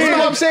but too. that's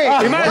what I'm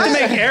saying. We might have to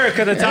make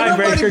Erica the tiebreaker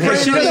because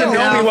nobody she doesn't bring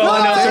know me me well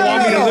down. enough to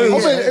want me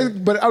to lose.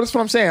 But that's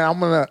what I'm saying. I'm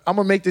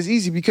gonna make this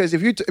easy because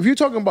if you're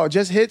talking about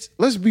just hits,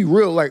 let's be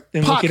real. Like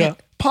Then look it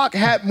up. Pac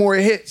had more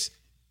hits.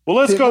 Well,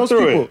 let's Than go most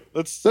through people. it.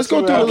 Let's go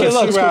through the Okay, list.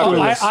 look, Let's go through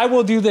the list. I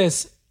will do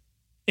this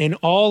in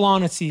all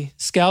honesty,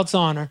 Scout's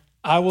honor.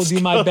 I will do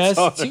my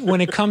best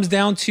when it comes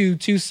down to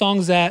two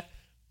songs that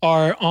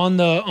are on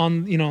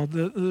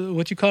the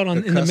what you call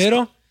it in the cusp.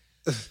 middle,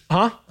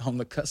 huh? On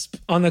the cusp.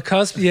 On the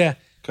cusp, yeah.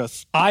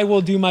 I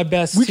will do my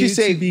best. We to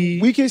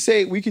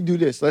can do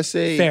this. Let's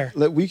say Fair.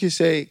 we can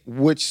say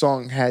which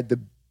song had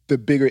the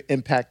bigger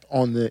impact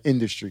on the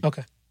industry.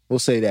 Okay. We'll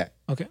say that.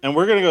 Okay. And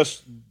we're gonna go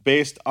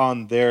based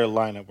on their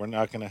lineup. We're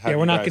not gonna have. Yeah,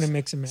 we're you not guys gonna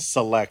mix and match.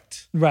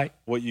 Select Right.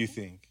 what you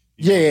think.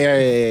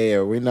 Yeah.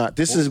 We're not.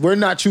 We're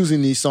not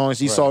choosing these songs.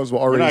 These songs were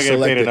We're already not getting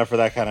selected. paid enough for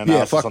that kind of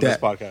analysis fuck on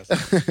that. this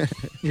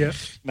podcast. Yeah.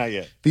 Not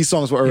yet. These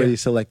songs were already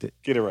selected.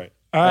 Get it right.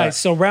 All right.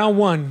 So round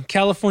one,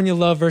 California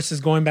Love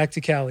versus Going Back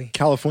to Cali.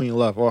 California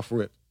Love off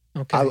rip.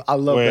 Okay. I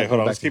love Wait, that.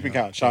 hold on. Back Let's to keep it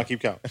count. Sean, keep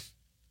count.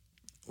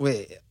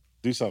 Wait,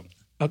 Do something.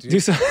 I'll do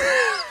so.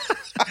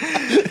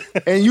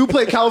 And you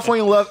play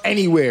California Love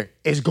anywhere,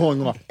 it's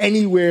going off.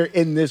 Anywhere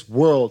in this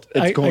world,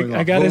 it's going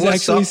I off. got but to what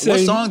actually song, what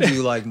say. song do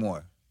you like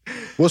more?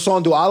 What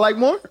song do I like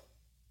more?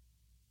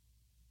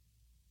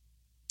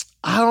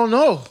 I don't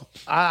know.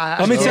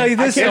 Let me tell you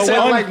this. It's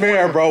though,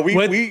 unfair, bro.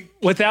 We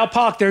without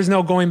Pac, there's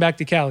no Going Back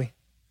to Cali.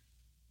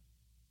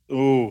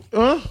 ooh,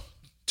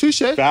 Touche.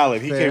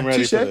 valid. He came ready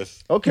Touche. for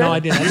this. Okay. No, I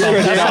didn't.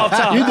 That's off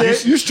top. You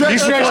did. You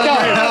stretched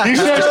out. You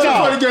stretched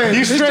out.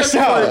 You stretched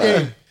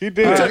out. He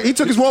did. He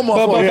took his warm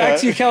But off. back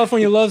to your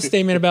California Love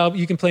statement about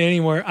you can play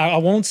anywhere. I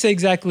won't say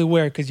exactly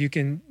where because you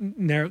can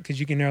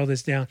narrow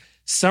this down.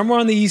 Somewhere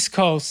on the East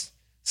Coast,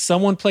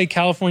 someone played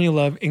California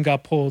Love and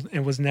got pulled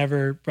and was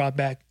never brought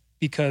back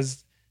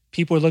because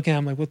people were looking at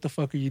him like, "What the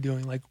fuck are you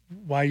doing? Like,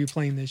 why are you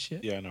playing this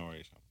shit?" Yeah, no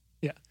worries.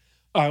 Yeah.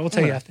 All right, we'll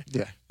tell you after.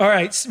 Yeah. All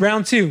right,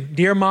 round two.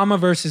 Dear Mama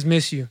versus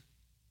Miss You.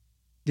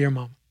 Dear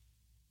Mama.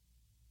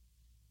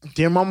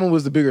 Dear Mama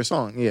was the bigger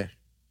song. Yeah.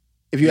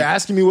 If you're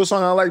asking me what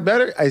song I like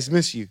better, I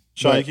Miss You.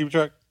 Sean, you But keep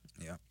track?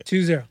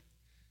 2-0.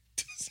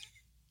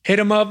 Hit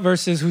 'em up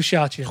versus Who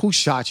Shot You. Who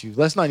shot you?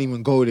 Let's not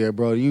even go there,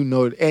 bro. You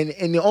know,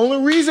 and the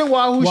only reason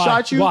why Who Why?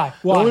 Shot You, Why?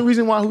 the only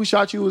reason why Who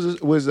Shot You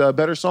was a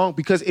better song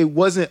because it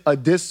wasn't a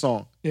diss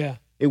song. Yeah.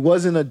 It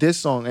wasn't a diss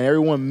song, and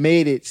everyone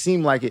made it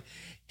seem like it.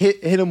 Hit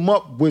 'Em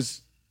Up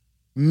was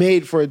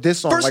made for a diss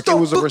song. First Like it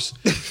was a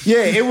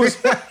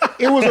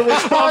it was a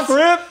response.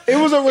 It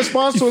was a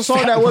response to a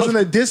song that wasn't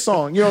a diss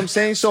song. You know what I'm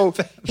saying? So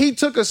he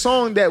took a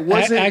song that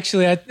wasn't.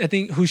 Actually, I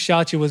think Who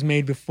Shot You was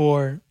made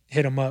before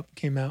Hit 'Em Up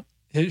came out.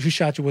 Who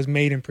Shot You was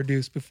made and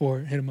produced before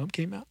Hit 'Em Up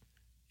came out.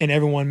 And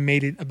everyone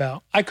made it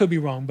about. I could be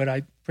wrong, but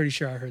I'm pretty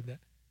sure I heard that.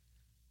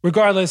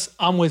 Regardless,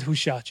 I'm with Who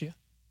Shot You.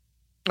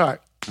 All right,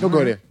 we'll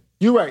go there.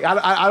 You're right.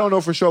 I don't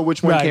know for sure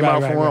which one came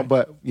out from one,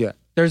 but yeah.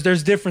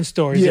 There's different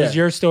stories. Yeah. There's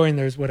your story and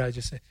there's what I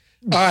just said.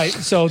 All right,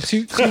 so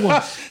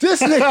 2-1.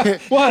 This nigga.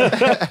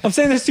 What? I'm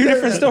saying there's two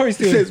different stories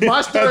to It's it.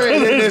 my story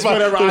and then there's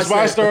whatever I There's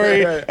my said.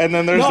 story, and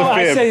then there's No, the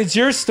I fib. said it's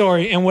your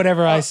story and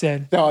whatever I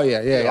said. Oh yeah.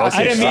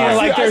 I didn't mean it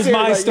like there's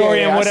my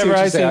story and whatever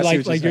I said, like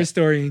your story.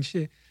 story and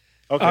shit.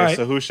 Okay, All right.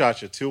 so Who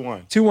Shot You?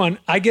 2-1. 2-1.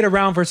 I Get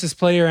Around versus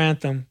Player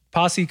Anthem.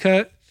 Posse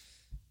cut.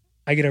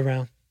 I Get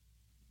Around.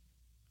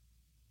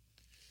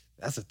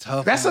 That's a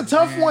tough. That's a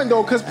tough one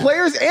though, because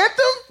Players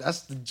Anthem.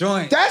 That's the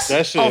joint. That's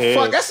That shit a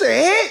fuck. hits. That's a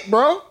hit,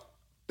 bro.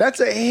 That's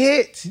a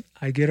hit.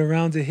 I Get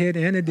Around to hit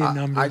and it did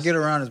numbers. I Get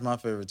Around is my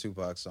favorite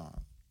Tupac song.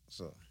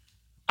 So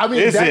I mean,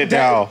 Is it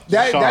now, Sean?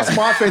 that's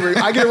my favorite.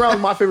 I Get Around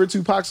is my favorite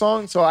Tupac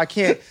song, so I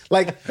can't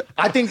like.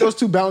 I think those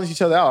two balance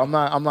each other out. I'm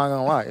not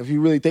gonna lie. If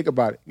you really think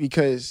about it,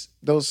 because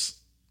those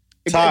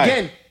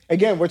Tie.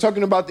 again, we're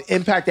talking about the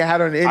impact it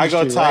had on the I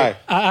industry. go tie.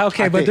 Right?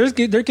 Okay, I but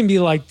think- there can be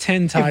like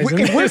 10 ties. in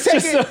If there. we're, It's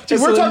just taking, a- if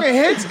just we're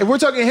a-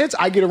 talking hits,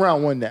 I Get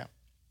Around one down.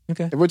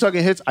 Okay. If we're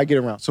talking hits, I Get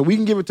Around. So we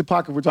can give it to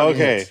Pac if we're talking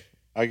Okay.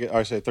 hits.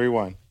 I say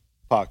 3-1.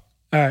 Pac.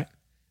 All right.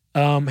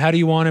 How Do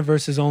You Want It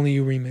versus Only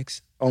You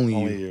remix. Only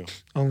Only you. you.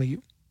 Only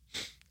You.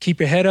 Keep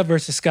Your Head Up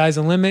versus Sky's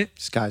the Limit.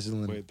 Sky's the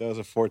limit. Wait, that was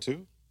a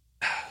 4-2?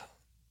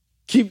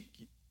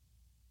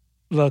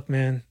 Look,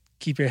 man,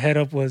 Keep Your Head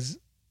Up was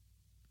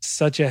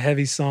such a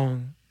heavy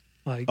song.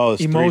 Like Oh,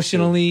 it's 3-2.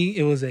 emotionally,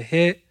 it was a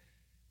hit.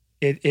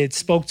 It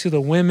spoke to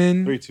the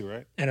women 3-2,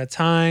 right? at a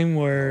time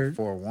where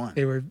 4-1.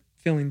 they were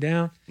feeling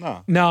down.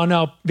 No.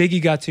 No,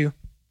 Biggie got 2.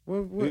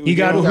 We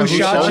got gave Who him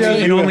Shot Ya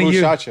and Only Who You.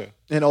 Shot Ya.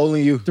 And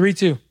Only You.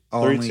 3-2.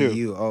 Only 3-2.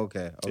 you.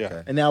 Okay.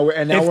 Yeah. And now we're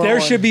If we're there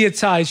on- should be a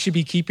tie, it should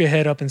be Keep Your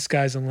Head Up and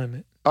Sky's the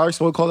Limit. All right,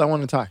 so we'll call that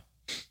one a tie.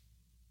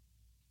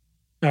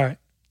 All right.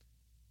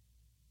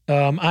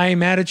 I Ain't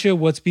Mad at You.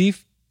 What's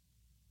Beef?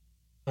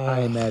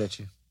 I ain't mad at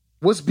you.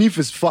 What's Beef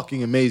is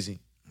fucking amazing.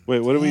 Wait,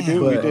 what did we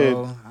do?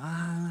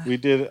 But- We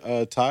did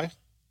a tie?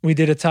 We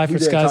did a tie for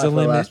did a Sky's tie the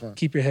for the last Limit. one.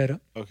 Keep Your Head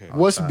Up. Okay.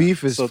 What's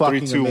Beef is So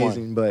fucking 3-2-1.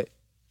 amazing, but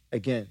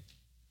again,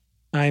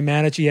 I Ain't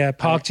Mad at You. Yeah,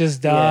 Pac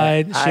just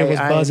died. yeah, Shit was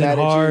I ain't buzzing mad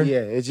at you. hard. Yeah,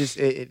 it's just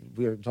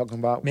we were talking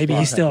about Maybe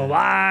he's still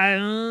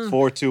alive.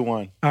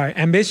 4-2-1. All right.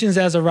 Ambitions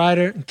as a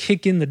writer.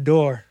 Kick in the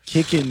Door.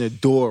 kick in the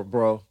door,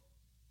 bro.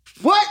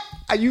 What?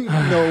 Are you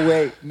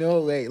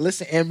no way.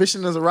 Listen,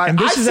 Ambition as a writer.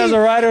 Ambitions as a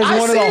writer is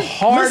one of the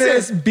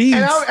hardest beats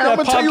and I'm that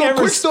gonna tell Pac you a ever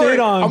quick story. spit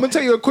on. I'm gonna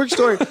tell you a quick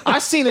story. I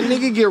seen a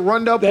nigga get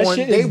runned up That on.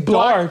 shit They is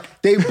blocked. dark.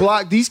 They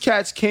blocked. These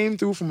cats came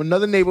through from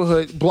another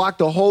neighborhood, blocked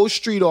the whole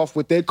street off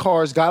with their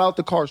cars, got out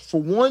the cars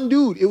for one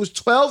dude. It was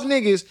 12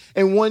 niggas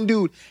and one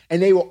dude, and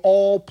they were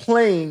all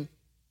playing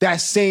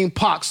that same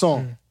Pac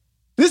song.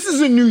 This is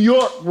in New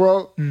York,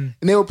 bro, and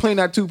they were playing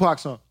that Tupac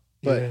song.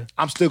 But Yeah.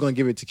 I'm still gonna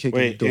give it to Kick in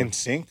the Wait, Door. in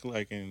sync?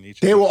 Like in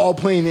each They were all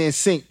playing in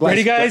sync. Like,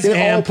 Ready, guys? They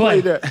all And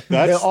play. played it.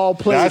 They all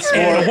played. that's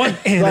And a more- one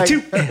and Like- a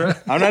two.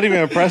 I'm not even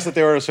impressed that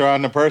they were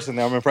surrounding the person.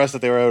 I'm impressed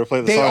that they were able to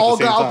play the They song all at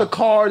the same got out time. the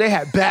car. They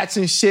had bats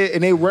and shit,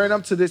 and they ran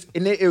up to this.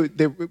 And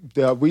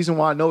the reason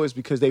why I know is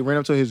because they ran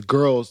up to his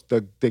girl's,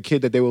 the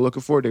kid that they were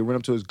looking for. They ran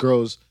up to his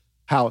girl's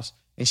house,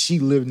 and she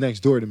lived next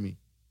door to me.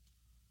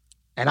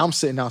 And I'm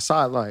sitting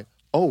outside like,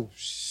 oh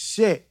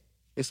shit,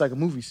 it's like a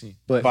movie scene.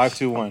 But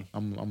 5-2-1.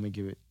 I'm gonna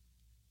give it.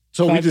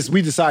 So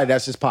we decided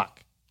that's just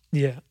Pac.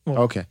 Yeah.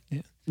 Well, Okay.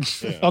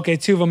 Okay.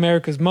 2 of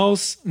America's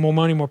Most. More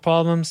Money, More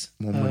Problems.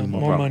 More Money,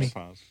 More More Problems.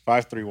 Money.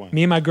 5-3-1.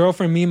 Me and My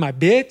Girlfriend. Me and My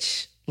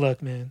Bitch.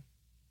 Look, man.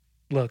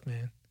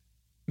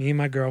 Me and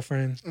My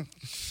Girlfriend.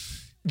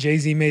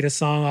 Jay-Z made a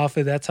song off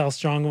it. That's how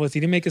strong it was.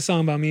 He didn't make a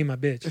song about me and my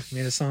bitch. He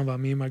made a song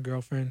about me and my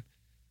girlfriend.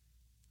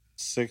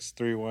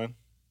 6-3-1.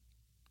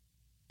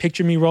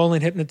 Picture Me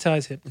Rolling,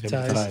 Hypnotize.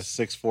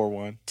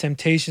 6-4-1.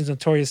 Temptations,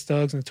 Notorious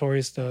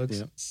Thugs.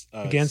 Yeah.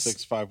 Against-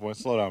 6-5-1.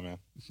 Slow down, man.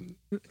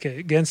 Okay,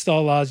 Against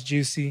All Odds,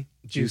 Juicy.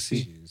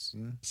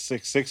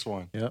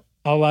 6-6-1.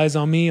 All Eyes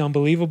on Me,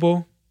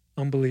 Unbelievable.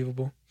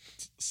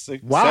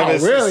 6, Wow,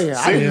 7, really?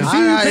 I didn't see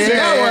you picking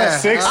that one.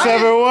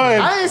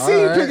 6-7-1. I didn't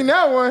see you picking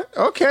that one.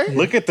 Okay.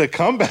 Look at the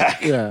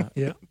comeback. Yeah.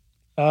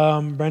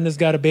 Brenda's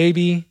Got a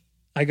Baby.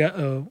 I got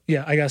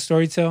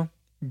Storytell.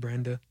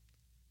 Brenda.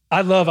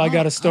 I love I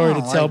Got a Story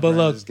to Tell, but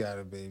look, Brenda's Got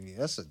a Baby.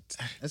 That's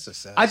a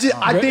sad. I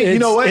song. think you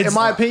know what? In It's-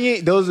 my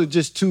opinion, those are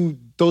just two.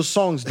 Those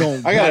songs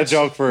don't. I got a match.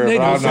 joke for They it,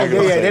 but I'm don't- not Yeah,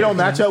 gonna yeah, say they it. don't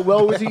match up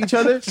well with each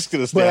other. Just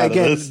gonna stay But out of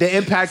again, this. the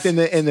impact in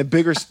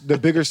the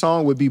bigger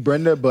song would be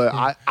Brenda. But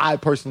I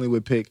personally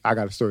would pick I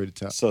Got a Story to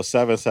Tell. So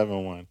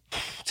 7-7-1.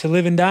 To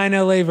Live and Die in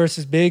LA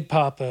versus Big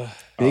Papa.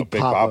 Big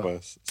Big Papa. Papa.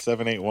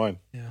 7-8-1.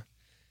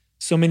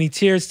 So Many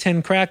Tears,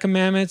 10 Crack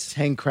Commandments.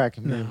 10 Crack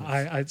No, Commandments.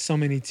 I so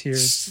many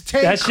tears.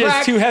 10 That shit's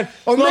Crack too heavy.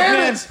 Look, man,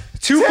 Commandments.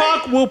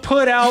 Tupac will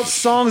put out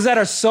songs that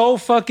are so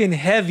fucking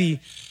heavy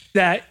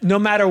that no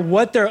matter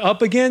what they're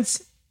up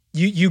against,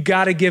 you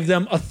got to give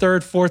them a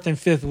third, fourth, and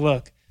fifth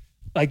look.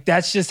 Like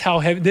that's just how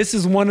heavy. This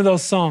is one of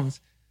those songs.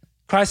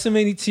 Cry So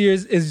Many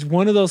Tears is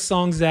one of those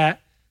songs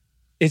that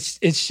it's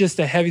just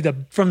a heavy.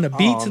 From the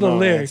beat to the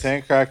lyrics.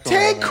 10 Crack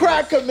 10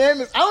 Crack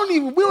Commandments.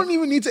 We don't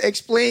even need to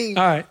explain.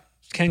 All right,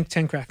 10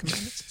 Crack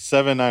Commandments.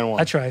 7-9-1.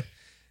 I tried.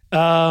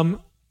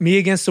 Me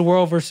Against the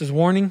World versus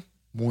Warning.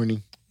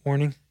 Warning.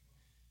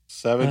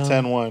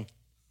 7-10-1.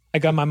 I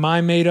got my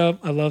mind made up.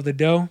 I love the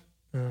dough.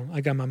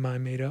 I got my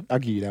mind made up. I'll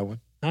give you that one.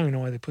 I don't even know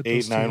why they put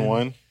those two in.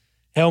 8-9-1.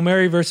 Hail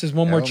Mary versus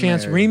One More Hail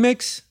Chance Mary.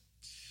 remix.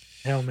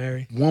 Hail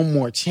Mary. One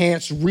More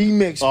Chance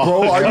remix,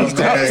 bro. Are you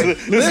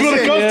This is what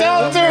it comes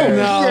down to.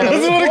 No.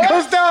 This is what it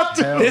comes down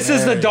to. This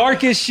is the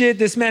darkest shit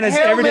this man has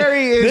Hail ever done.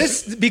 Mary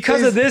is- This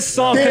because of this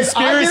song, Then I get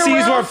conspiracies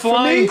around- were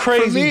flying for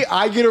crazy. me,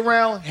 I get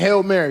around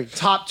Hail Mary.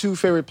 Top 2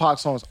 favorite Pac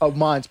songs of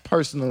mine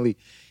personally.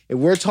 If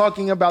we're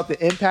talking about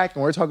the impact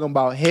and we're talking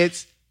about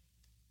hits,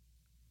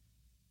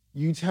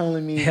 you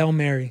telling me Hail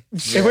Mary.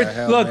 Yeah,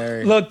 Hail look,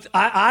 Mary. look.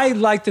 I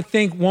like to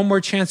think One More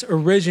Chance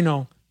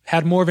original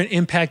had more of an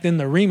impact than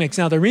the remix.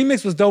 Now the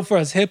remix was dope for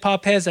us hip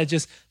hop heads that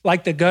just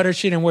like the gutter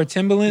shit and wear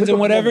Timberlands Look and up the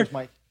whatever. numbers,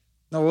 Mike.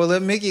 No, well,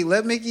 let Mickey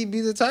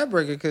be the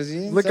tiebreaker because he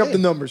didn't Look say up the it.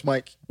 numbers,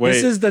 Mike.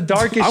 This is the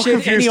darkest I'm shit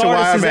any confused to why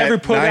artist has I'm ever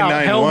at put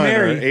out. Hail 9-9-1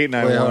 Mary. or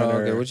 8-9-1. Wait, hold on.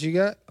 or- Okay, what you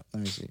got? Let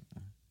me see.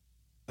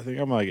 I think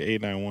I'm like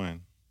 8-9-1.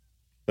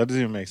 That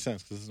doesn't even make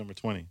sense because this is number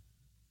 20.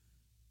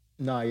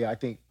 Nah, yeah, I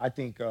think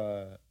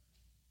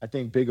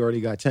Big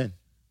already got 10.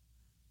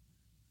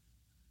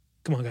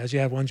 Come on, guys, you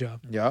have one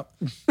job. Yup.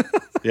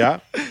 Yeah?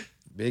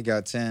 Big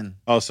got 10.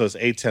 Oh, so it's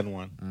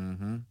 8-10-1.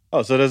 Mm-hmm.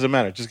 Oh, so it doesn't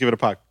matter. Just give it a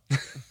Pac.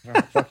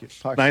 Fuck it.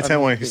 Pac-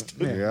 9-10-1.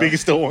 Yeah. Biggie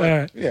still All won.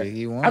 right. Yeah.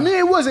 Biggie won. I mean,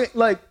 it wasn't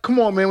like, come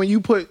on, man. When you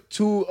put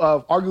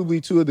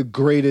arguably two of the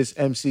greatest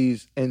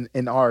MCs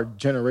in our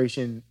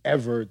generation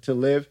ever to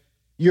live,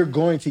 you're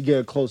going to get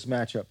a close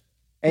matchup.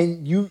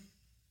 And you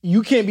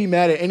can't be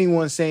mad at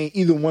anyone saying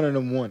either one of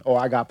them won. Oh,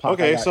 I got Pac.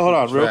 Okay, so hold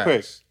on, real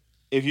quick. Facts.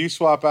 If you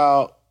swap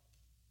out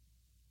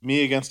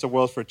Me Against the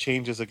World for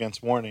Changes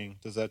Against Warning,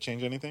 does that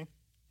change anything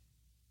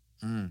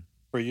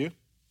for you?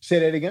 Say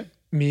that again.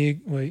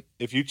 Wait.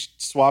 If you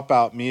swap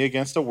out Me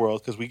Against the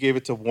World, because we gave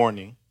it to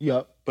Warning,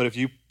 Yup. but if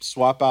you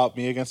swap out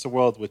Me Against the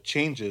World with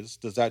Changes,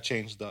 does that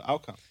change the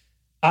outcome?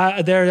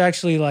 There are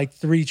actually like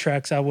 3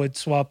 tracks I would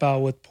swap out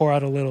with Pour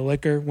Out a Little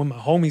Liquor when my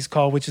homies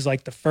call, which is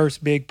like the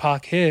first big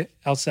Pac hit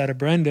outside of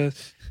Brenda,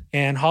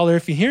 and Holler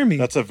If You Hear Me.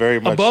 That's a very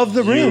much Above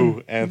the you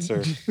rim.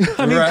 answer.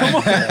 I mean, come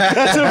on.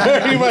 That's a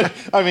very much.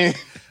 I mean,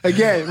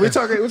 Again, we're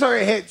talking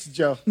hits,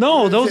 Joe.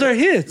 No, those are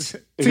hits.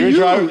 if To you're you,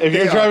 driving, if they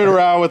you're are. driving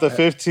around with a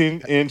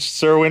 15-inch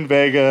Sherwin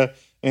Vega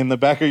in the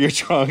back of your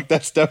trunk,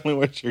 that's definitely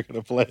what you're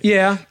gonna play.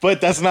 Yeah.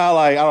 but that's not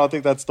like I don't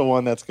think that's the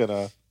one that's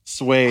gonna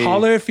sway.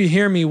 Holler If You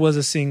Hear Me was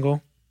a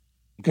single.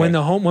 Okay. When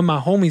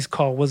my homies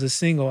call was a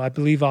single, I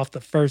believe off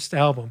the first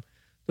album.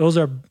 Those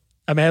are,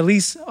 I mean, at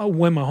least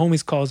When My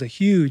Homies Call is a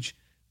huge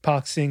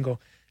Pac single.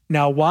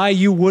 Now, why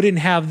you wouldn't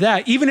have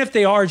that, even if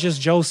they are just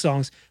Joe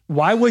songs,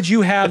 why would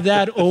you have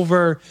that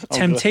over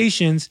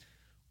Temptations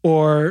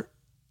or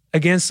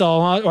Against All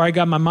Odds or I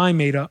Got My Mind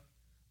Made Up?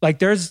 Like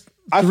there's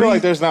I feel three-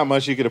 like there's not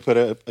much you could have put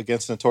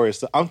against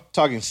Notorious. I'm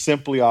talking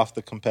simply off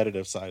the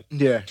competitive side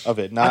Yeah. of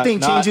it. I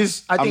think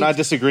Changes. I'm not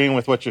disagreeing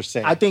with what you're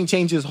saying. I think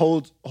Changes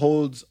holds.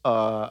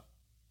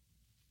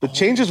 But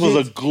Changes was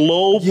a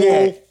global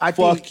Yeah, I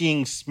think-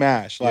 fucking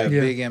smash. Yeah, Like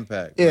big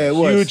impact. Yeah, it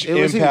was. Huge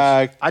It was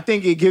impact. I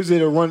think it gives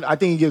it a run. I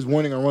think it gives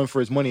Warning a run for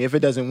his money. If it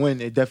doesn't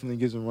win, it definitely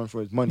gives him a run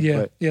for his money.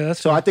 Yeah, But, yeah, that's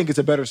so. fair. I think it's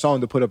a better song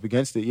to put up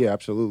against it. Yeah,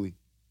 absolutely.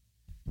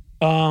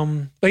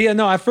 But yeah,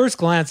 no, at first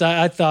glance,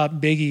 I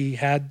thought Biggie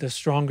had the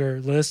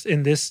stronger list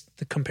in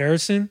the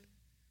comparison.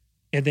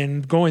 And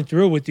then going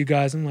through it with you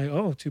guys, I'm like,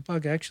 oh,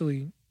 Tupac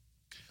actually.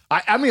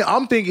 I mean,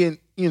 I'm thinking,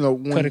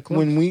 Cut it close.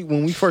 when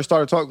we first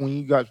started talking,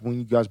 when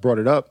you guys brought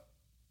it up,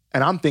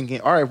 and I'm thinking,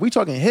 all right, if we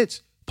talking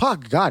hits,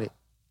 Pac got it.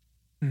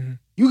 Mhm.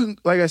 You can,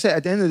 like I said,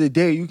 at the end of the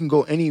day, you can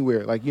go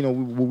anywhere. Like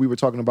we were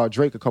talking about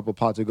Drake a couple of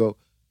pods ago.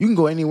 You can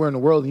go anywhere in the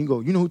world and you go,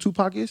 you know who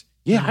Tupac is?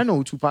 Yeah, I know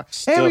who Tupac.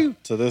 Still,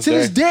 to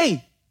this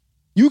day,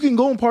 you can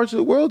go in parts of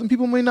the world and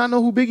people may not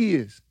know who Biggie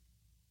is.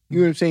 You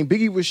know what I'm saying?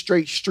 Biggie was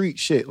straight street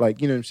shit.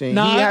 Like, you know what I'm saying?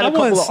 Nah, I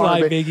wouldn't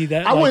slide Biggie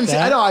that. I like wouldn't say,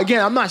 that. no,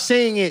 again, I'm not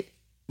saying it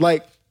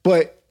like,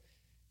 but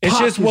It's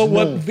Pac just is known.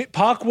 what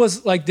Pac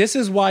was like. This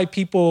is why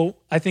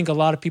I think a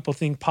lot of people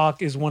think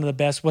Pac is one of the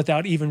best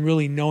without even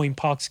really knowing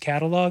Pac's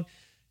catalog.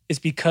 Is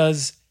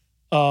because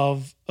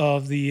of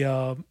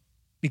the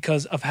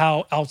because of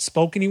how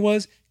outspoken he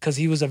was, because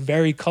he was a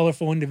very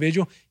colorful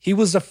individual. He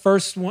was the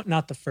first one,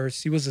 not the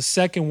first, he was the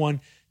second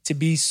one to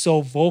be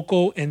so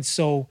vocal and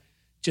so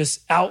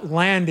just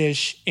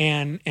outlandish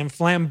and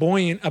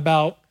flamboyant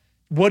about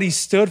what he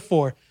stood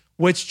for,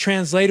 which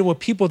translated with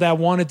people that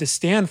wanted to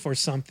stand for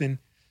something.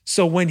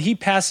 So when he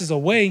passes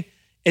away,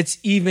 it's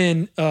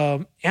even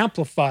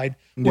amplified.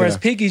 Whereas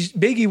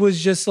Biggie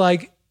was just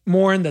like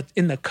more in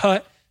the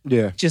cut,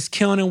 just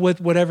killing it with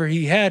whatever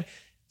he had.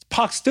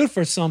 Pac stood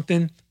for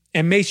something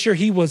and made sure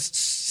he was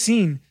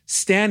seen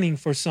standing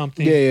for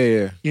something.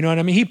 Yeah. You know what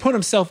I mean? He put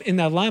himself in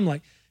that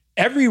limelight.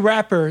 Every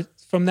rapper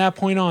from that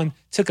point on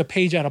took a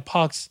page out of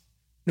Pac's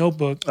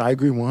notebook. I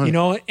agree 100. You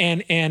know,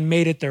 and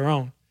made it their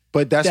own.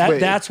 But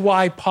that's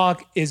why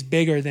Pac is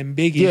bigger than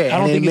Biggie. Yeah, I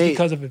don't think it's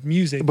because of his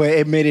music. But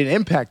it made an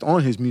impact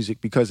on his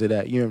music because of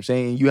that. You know what I'm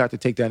saying? You have to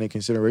take that into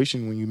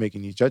consideration when you're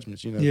making these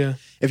judgments. You know, Yeah.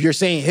 If you're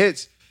saying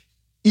hits,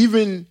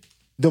 even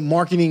the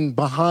marketing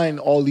behind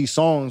all these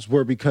songs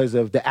were because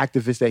of the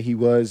activist that he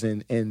was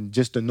and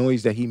just the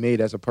noise that he made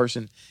as a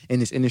person in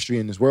this industry,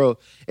 in this world.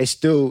 It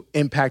still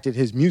impacted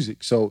his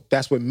music. So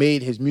that's what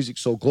made his music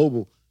so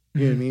global.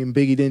 You know what I mean?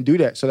 Biggie didn't do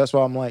that. So that's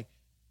why I'm like,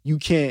 you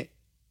can't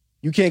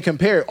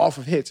compare it off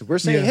of hits. If we're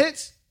saying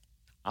hits,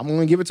 I'm going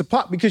to give it to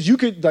Pac because you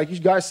could, like you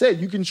guys said,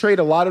 you can trade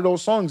a lot of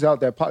those songs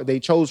out that they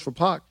chose for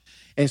Pac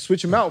and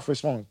switch them out for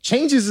songs.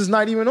 Changes is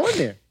not even on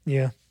there.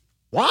 Yeah.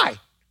 Why?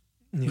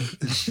 Yeah.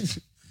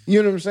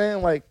 You know what I'm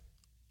saying? Like,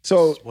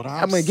 so what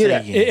I'm going to get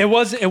at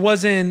It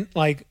wasn't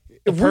like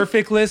a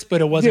perfect list, but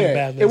it wasn't a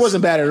bad list. It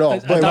wasn't bad at all.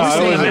 But thought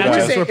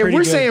if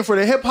we're saying for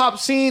the hip hop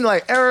scene,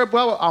 like era,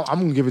 well, I'm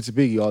going to give it to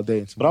Biggie all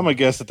day. But I'm going to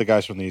guess that the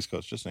guys from the East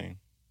Coast, just saying.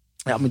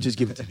 I'm going to just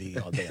give it to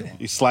Biggie all day long.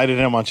 You slided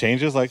him on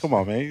changes? Like, come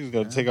on, man. He's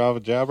going to take off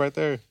a jab right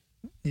there.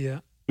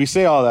 Yeah. We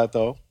say all that,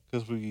 though,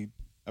 because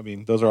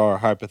those are our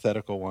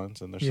hypothetical ones,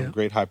 and there's some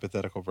great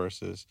hypothetical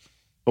verses.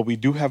 But we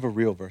do have a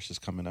real verses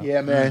coming up.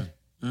 Yeah,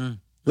 man.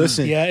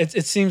 Listen. Yeah,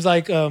 it seems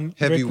like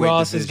Rick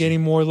Ross is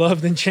getting more love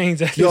than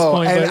Chainz at this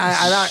point.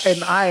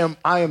 And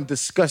I am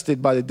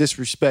disgusted by the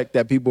disrespect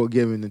that people are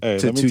giving to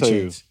 2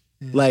 Chainz.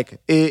 Like,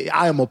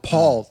 I am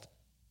appalled.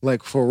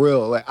 Like, for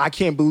real. Like, I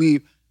can't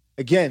believe,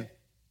 again,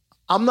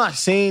 I'm not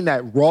saying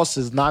that Ross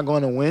is not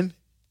going to win,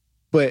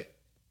 but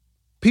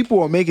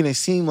people are making it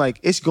seem like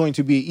it's going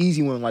to be an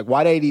easy one. Like,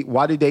 why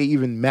did they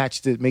even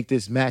make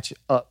this match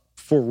up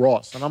for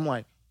Ross? And I'm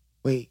like,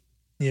 wait,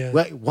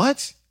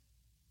 what?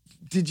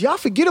 Did y'all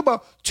forget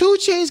about 2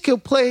 Chainz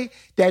could play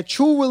that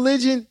True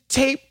Religion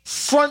tape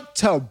front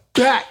to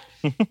back?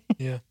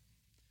 Yeah.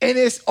 And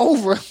it's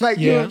over. Like,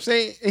 you know what I'm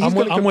saying? I'm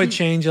with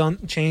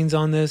Chainz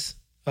on this.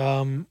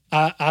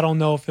 I don't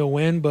know if he'll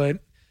win, but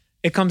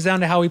it comes down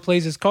to how he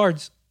plays his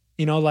cards.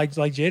 You know, like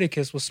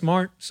Jadakiss was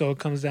smart. So it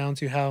comes down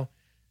to how,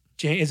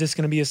 is this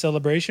going to be a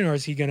celebration or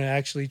is he going to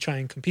actually try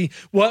and compete?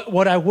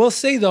 What I will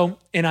say though,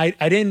 and I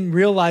didn't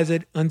realize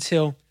it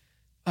until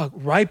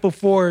right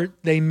before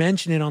they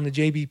mentioned it on the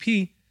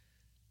JBP,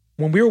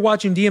 when we were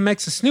watching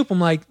DMX and Snoop, I'm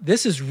like,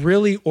 this is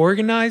really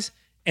organized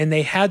and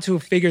they had to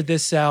have figured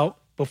this out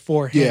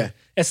beforehand. Yeah.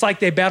 It's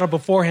like they battled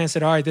beforehand and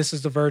said, all right, this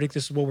is the verdict.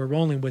 This is what we're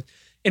rolling with.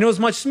 And it was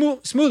much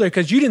smoother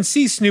because you didn't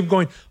see Snoop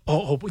going,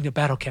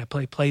 Battle Cat,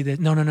 play this.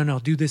 No,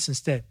 do this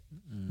instead.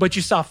 But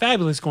you saw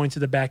Fabulous going to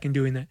the back and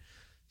doing that.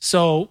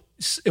 So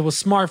it was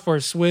smart for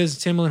Swizz,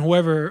 Timbaland,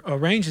 whoever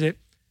arranged it,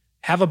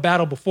 have a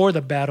battle before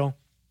the battle.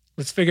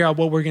 Let's figure out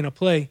what we're going to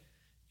play.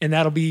 And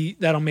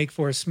that'll make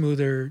for a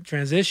smoother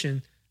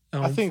transition.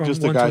 I think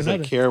just the guys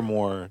that care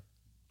more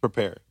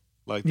prepare.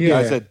 Like the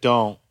guys that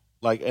don't,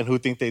 like, and who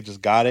think they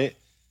just got it.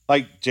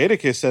 Like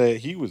Jadakiss said,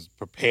 he was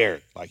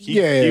prepared. Like he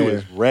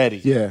was ready.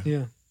 Yeah.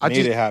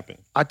 Made it happen.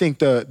 I think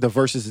the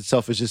verses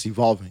itself is just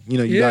evolving. You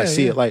know, you guys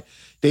see it. Like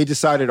they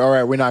decided, all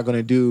right, we're not going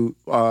to do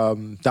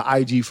the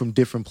IG from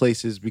different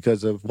places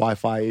because of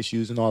Wi-Fi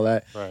issues and all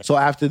that. Right. So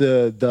after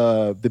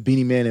the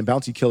Beanie Man and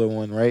Bounty Killer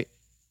one, right?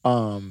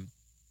 And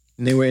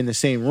they were in the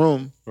same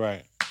room.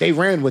 Right. They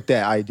ran with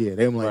that idea.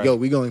 They were like, yo,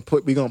 we're gonna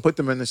put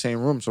them in the same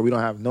room so we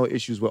don't have no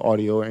issues with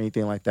audio or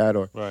anything like that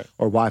or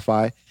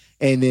Wi-Fi.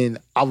 And then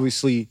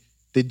obviously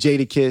the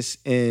Jadakiss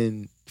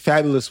and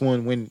Fabulous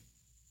one when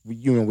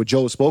what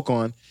Joe spoke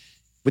on,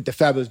 with the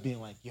Fabulous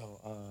being like,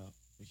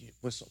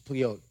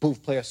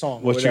 Booth, play a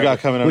song. What you got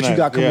coming up? What you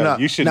got coming up?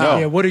 You should know.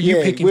 Yeah, what are you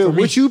picking for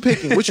me? What you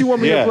picking? What you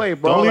want me to play,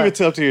 bro? Don't leave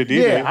it up to your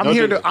DJ.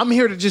 Yeah, I'm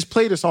here to just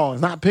play the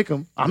songs, not pick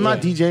them. I'm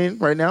not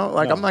DJing right now.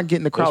 Like I'm not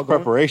getting the crowd going.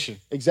 Preparation.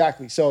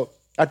 Exactly. So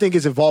I think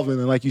it's evolving,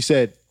 and like you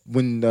said,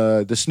 when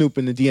the Snoop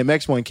and the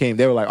DMX one came,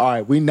 they were like, all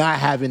right, we're not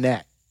having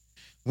that.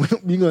 We're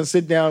gonna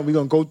sit down. We're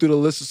gonna go through the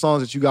list of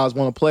songs that you guys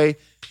want to play,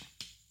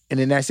 and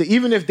then that's it.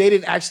 Even if they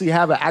didn't actually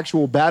have an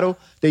actual battle,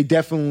 they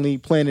definitely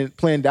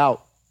planned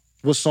out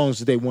what songs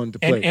that they wanted to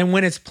play. And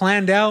when it's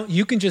planned out,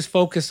 you can just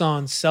focus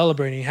on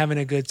celebrating, having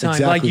a good time.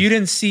 Exactly. Like you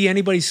didn't see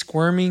anybody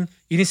squirming.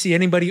 You didn't see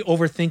anybody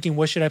overthinking,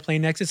 what should I play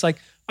next? It's like,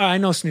 all right, I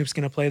know Snoop's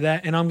going to play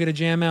that and I'm going to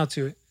jam out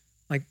to it.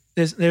 Like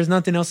there's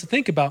nothing else to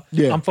think about.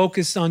 Yeah. I'm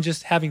focused on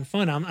just having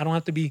fun. I don't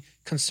have to be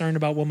concerned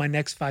about what my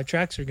next 5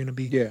 tracks are going to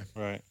be. Yeah.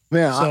 Right.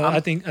 Man, So I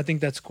think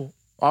that's cool.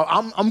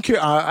 I'm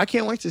curious. I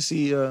can't wait to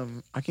see.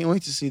 I can't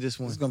wait to see this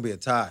one. It's gonna be a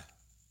tie.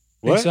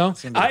 Think What? so?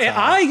 It's gonna be a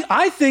tie.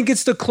 I think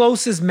it's the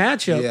closest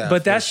matchup, Yeah, but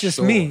for that's just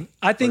sure. me.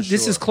 I think For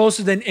this is sure.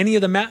 closer than any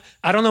of the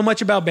I don't know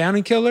much about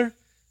Bounty Killer,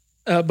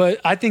 but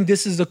I think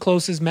this is the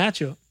closest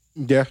matchup.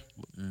 Yeah.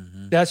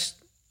 That's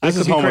I This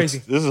could is be home.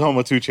 crazy. This is home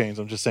with 2 Chainz.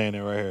 I'm just saying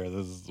it right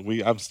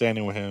here. I'm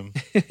standing with him.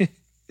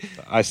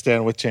 I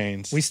stand with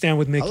Chains. We stand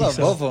with Mickey. I love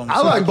so. both of them. I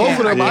like both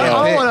of them. I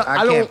don't want to.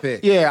 I can't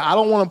pick. Yeah, I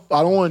don't want to.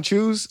 I don't want to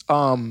choose.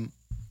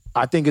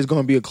 I think it's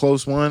going to be a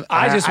close one.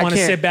 I just want to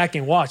can't- sit back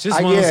and watch. This is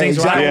I- one of those yeah, things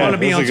where I exactly. don't want to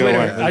be Yeah, on this is a good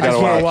Twitter. one. I You just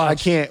gotta want to watch. I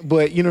watch. can't.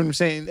 But you know what I'm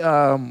saying.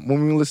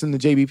 When we listen to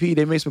JBP,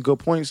 they made some good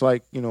points.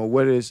 Like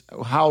what is 2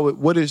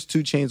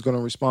 Chainz going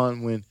to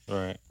respond when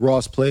Right.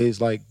 Ross plays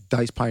like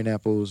Dice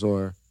Pineapples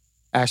or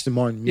Ashton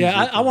Martin? Yeah,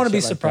 music I and want to be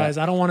shit like surprised.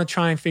 that. I don't want to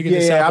try and figure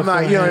this out. Yeah, I'm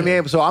not. You know what I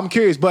beforehand. mean. So I'm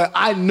curious, but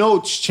I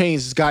know Chainz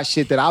has got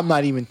shit that I'm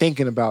not even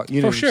thinking about.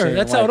 You know, For what I'm sure. saying?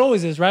 That's how it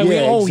always is, right?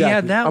 He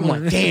had that I'm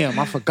one. like, damn,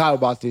 I forgot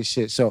about this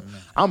shit. So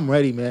I'm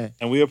ready, man.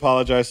 And we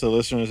apologize to the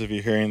listeners if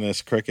you're hearing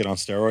this cricket on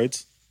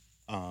steroids.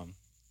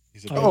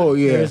 He's a Oh,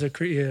 yeah. There's a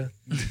yeah.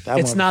 That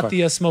It's not motherfucker.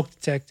 the smoke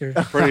detector.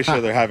 pretty sure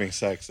they're having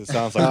sex. It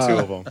sounds like 2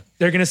 of them.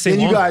 They're gonna say,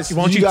 Then you guys-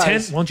 "Won't you you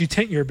guys-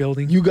 tent your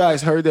building?" You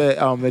guys heard that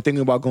they're thinking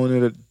about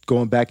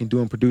going back and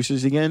doing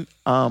producers again,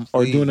 or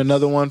Please. doing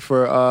another one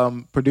for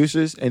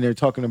producers, and they're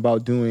talking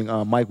about doing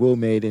Mike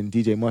Wilmade and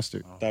DJ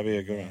Mustard. That'd be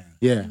a good one.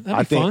 Yeah,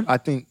 That'd be fun. I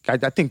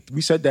think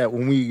we said that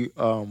when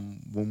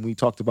we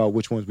talked about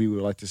which ones we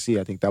would like to see.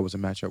 I think that was a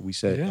matchup we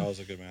said. Yeah. That was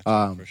a good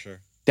matchup for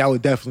sure. That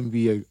would definitely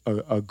be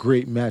a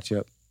great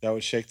matchup, That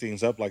would shake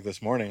things up like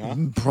this morning, huh?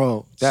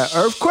 bro. That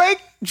earthquake.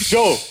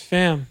 Joe,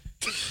 Fam,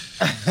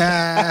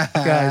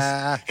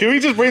 guys, can we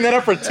just bring that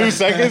up for 2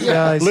 seconds?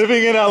 Guys.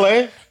 Living in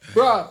LA?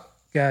 Bro,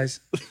 guys.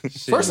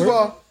 first of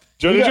all,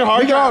 Joe, did your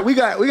heart drop? we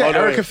got Oh, no,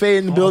 Erica wait. Faye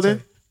in the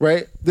building,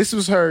 right? This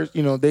was her.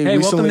 You know, they Hey,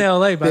 recently,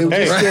 welcome to LA, by the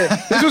way.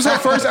 This was her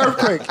first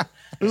earthquake.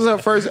 This was her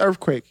first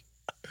earthquake.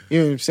 You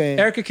know what I'm saying?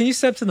 Erica, can you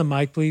step to the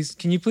mic, please?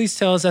 Can you please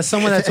tell us, as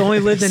someone that's only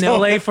lived in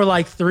LA for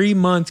like 3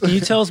 months, can you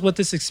tell us what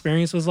this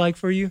experience was like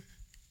for you?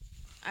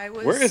 I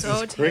Where was is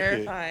so this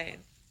cricket? terrified.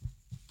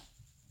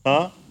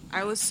 Huh?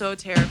 I was so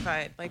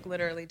terrified, like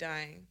literally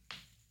dying.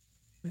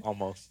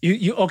 Almost.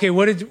 You okay?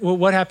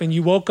 What happened?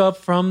 You woke up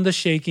from the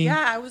shaking.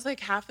 Yeah, I was like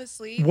half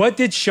asleep. What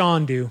did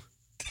Sean do?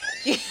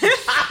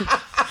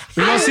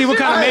 We're gonna see what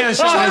kind of man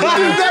Sean is.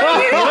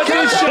 What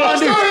did Sean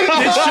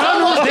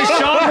do? Did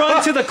Sean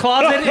run to the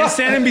closet and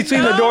stand in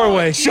between the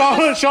doorway? Sean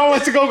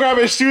went to go grab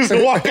his shoes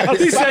and walk out.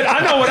 He said,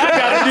 "I know what I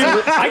gotta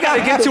do. I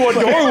gotta get to a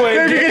doorway.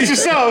 Maybe get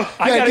yourself.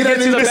 I gotta get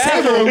to the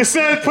bathroom." It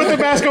said, put the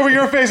mask over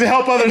your face and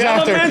help others In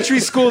after. elementary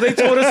school, they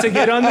told us to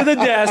get under the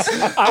desk.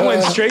 I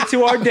went straight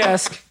to our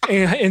desk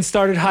and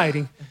started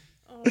hiding.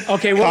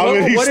 Okay,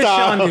 Comedy what did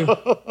Sean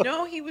do?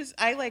 No,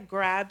 I like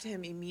grabbed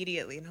him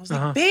immediately and I was like,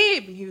 Uh-huh.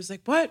 babe. And he was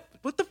like, what?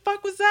 What the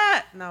fuck was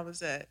that? And that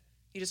was it.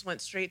 He just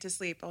went straight to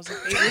sleep. I was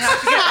like, babe, we have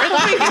to get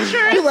earthquake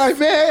insurance. You're like,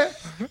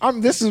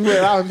 man, this is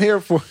what I'm here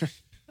for.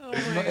 Oh my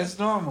God. It's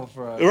normal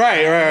for us. Right.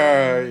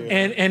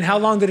 And how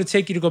long did it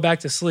take you to go back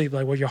to sleep?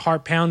 Like, were your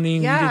heart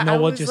pounding? Yeah, you didn't know I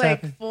what was just like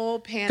happened? full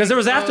panic. Because there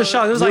was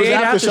aftershock. There was like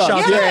There 8 was aftershocks.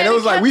 aftershocks. Yeah, and it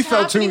was kept like, we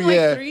felt too, happening, like,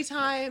 yeah. 3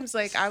 times.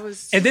 Like I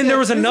was. And then there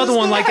was another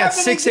one like at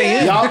 6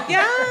 a.m. Yup.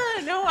 Yeah,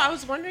 no, I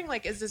was wondering,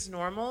 like, is this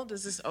normal?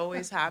 Does this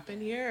always happen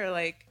here? Or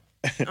like,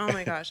 oh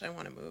my gosh, I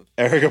want to move.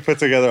 Erica put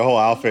together a whole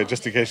outfit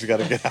just in case she got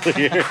to get out of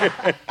here. No,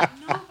 but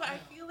I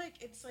feel like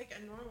it's like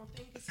a normal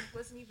thing because he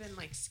wasn't even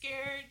like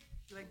scared.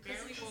 He like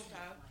barely woke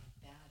up.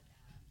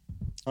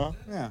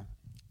 Yeah.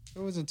 It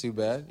wasn't too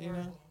bad, you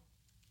know.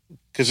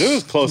 Because it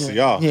was close to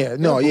y'all. Yeah,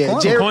 no, yeah.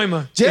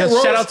 Pacoima. Yeah,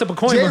 shout out to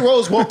Pacoima. Jay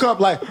Rose woke up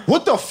like,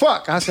 what the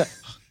fuck? I said,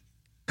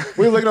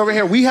 we're looking over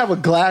here. We have a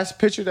glass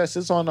pitcher that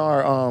sits on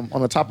our on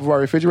the top of our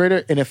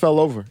refrigerator, and it fell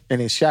over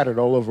and it shattered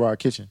all over our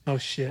kitchen. Oh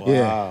shit.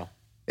 Yeah. Wow.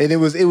 And it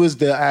was the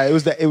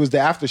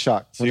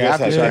aftershock. So When you the guys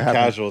had aftershock that happened.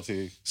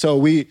 casualty.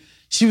 So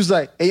she was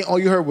like, hey, all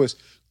you heard was,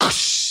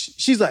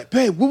 she's like,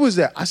 babe, what was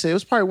that? I said, it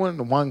was probably one of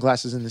the wine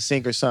glasses in the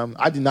sink or something.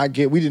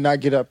 We did not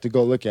get up to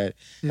go look at it.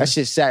 That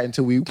shit sat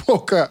until we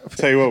woke up.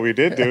 Tell you what we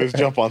did do is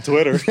jump on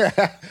Twitter.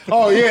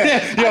 Oh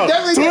yeah. Yo, I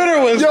definitely Twitter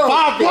did. was Yo,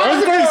 popping. what was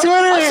Earthquake it? Twitter.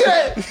 I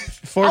said,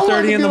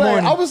 4:30 in the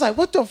morning. I was like,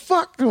 what the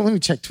fuck? Let me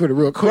check Twitter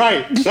real quick.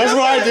 Right. That's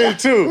what I did Let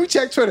too. me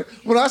check Twitter.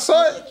 When I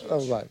saw it, I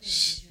was like,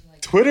 shh.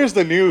 Twitter's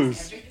the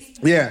news.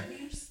 Yeah.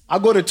 I'll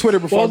go to Twitter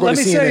before Well, I go let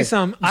to me tell you CNN.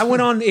 something. I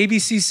went on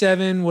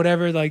ABC7,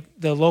 whatever, like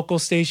the local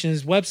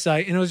station's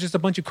website, and it was just a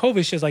bunch of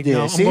COVID shit. Like, Yeah,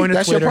 no, see, I'm going to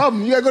that's Twitter. your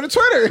problem. You gotta go to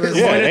Twitter. Yeah, Going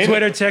to ain't-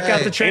 Twitter, check out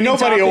the Ain't trending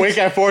nobody topics. awake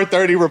at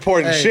 4:30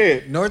 reporting Hey,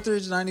 shit.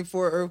 Northridge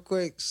 94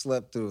 earthquake,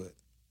 slept through it.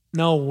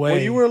 No way.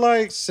 Well, you were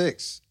like,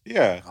 6.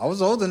 yeah. I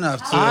was old enough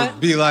to I-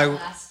 be like,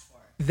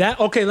 that.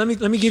 Okay, let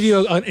me give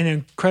you an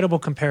incredible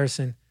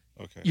comparison.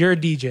 Okay. You're a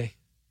DJ,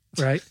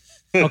 right?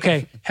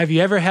 Okay. Have you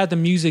ever had the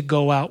music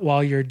go out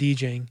while you're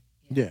DJing?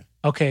 Yeah.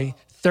 Okay.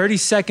 30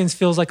 seconds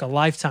feels like a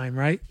lifetime,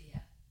 right?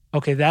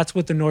 Okay, that's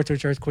what the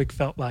Northridge earthquake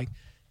felt like.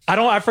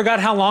 I forgot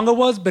how long it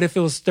was, but if it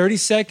was 30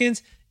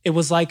 seconds, it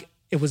was like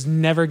it was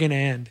never gonna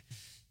end.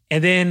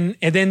 And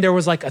then there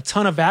was like a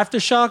ton of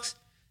aftershocks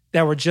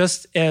that were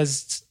just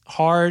as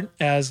hard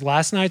as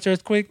last night's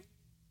earthquake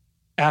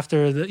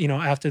after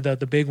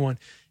the big one.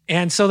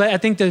 And so I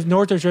think the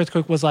Northridge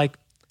earthquake was like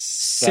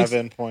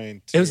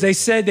 7.2. It was. They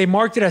said they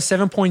marked it as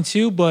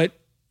 7.2, but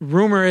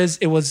rumor is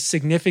it was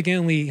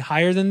significantly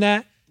higher than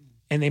that,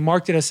 and they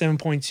marked it as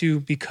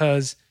 7.2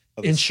 because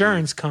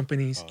insurance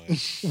companies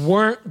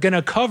weren't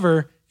gonna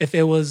cover if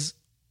it was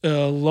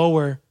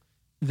lower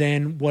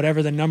than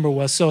whatever the number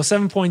was. So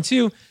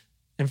 7.2,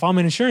 and if I'm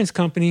an insurance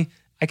company,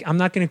 I'm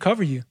not gonna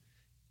cover you.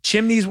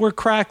 Chimneys were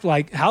cracked,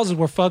 like houses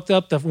were fucked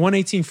up. The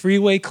 118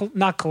 freeway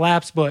not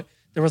collapsed, but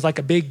there was like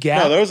a big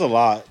gap. No, there was a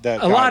lot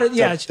that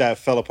that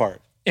fell apart.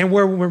 And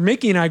where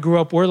Mickey and I grew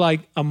up, we're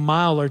like a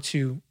mile or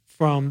two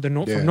from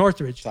from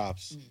Northridge.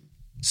 Tops.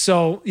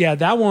 So yeah,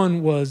 that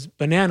one was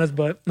bananas.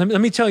 But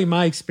let me tell you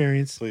my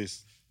experience.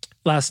 Please.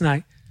 Last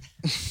night,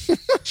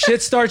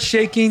 shit starts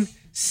shaking.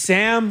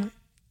 Sam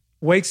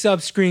wakes up,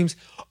 screams,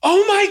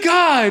 "Oh my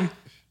God!"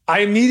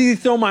 I immediately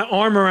throw my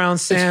arm around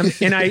Sam,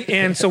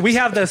 and so we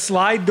have the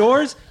slide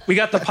doors. We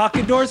got the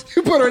pocket doors.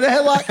 You put her in a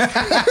headlock.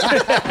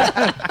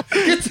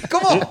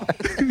 Come on.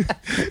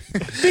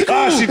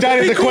 She died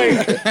in the quake.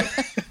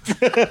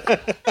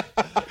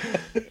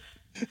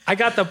 I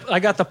got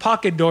the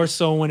pocket door,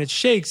 so when it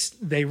shakes,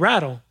 they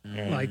rattle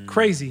like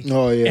crazy.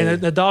 Oh yeah. And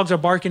the dogs are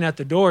barking at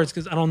the doors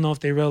because I don't know if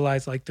they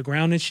realize like the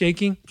ground is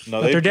shaking.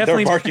 No, but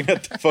they're barking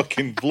at the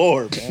fucking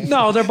floor, man.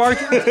 No, they're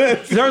barking.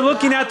 They're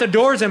looking at the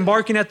doors and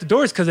barking at the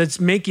doors because it's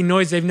making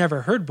noise they've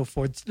never heard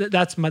before.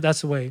 That's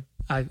the way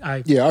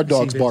I Yeah, our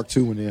dogs perceive it. barked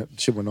too when the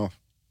shit went off.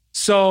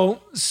 So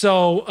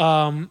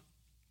I'm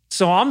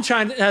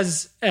trying to,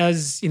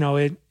 as you know,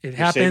 it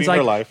happens. saving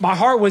her life. My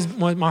heart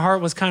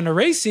was kind of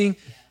racing,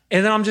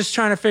 and then I'm just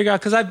trying to figure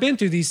out because I've been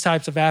through these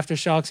types of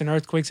aftershocks and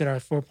earthquakes that are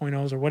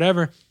 4.0s or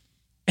whatever,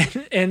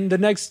 and the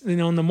next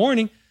in the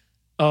morning,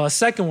 a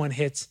second one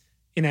hits,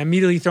 and I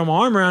immediately throw my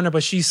arm around her,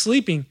 but she's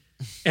sleeping,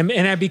 and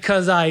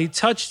because I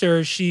touched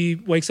her, she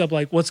wakes up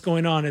like, "What's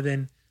going on?" And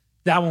then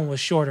that one was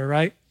shorter,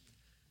 right?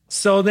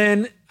 So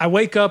then I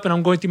wake up and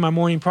I'm going through my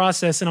morning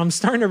process and I'm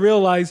starting to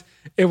realize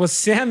it was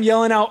Sam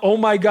yelling out, "Oh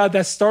my God,"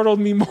 that startled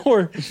me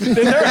more than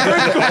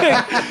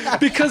the earthquake.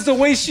 Because the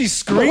way she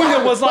screamed,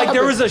 it was like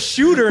there was a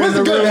shooter in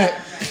the room.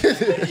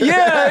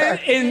 Yeah,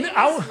 and It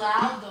was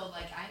loud though.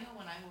 Like I know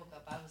when I woke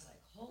up, I was like,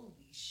 "Holy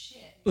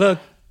shit!" Look,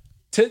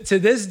 to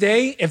this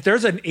day, if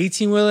there's an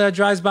 18-wheeler that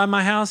drives by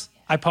my house,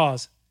 I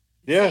pause.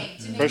 Yeah,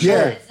 for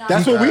sure. Yeah,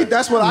 that's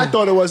what I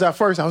thought it was at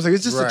first. I was like,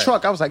 it's just a Right.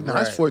 truck. I was like, no,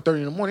 it's Right. 4:30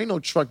 in the morning. Ain't no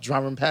truck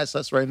driving past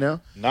us right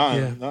now. Nah,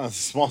 Yeah. nah, it's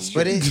a small street.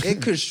 But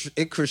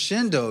it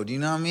crescendoed, you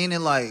know what I mean?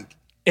 It like,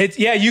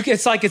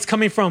 It's like it's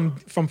coming from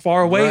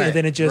far away, Right, and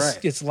then it just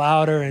right. gets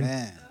louder, and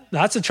man,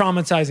 that's a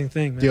traumatizing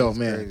thing, man. Yo,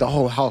 man, crazy. the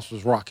whole house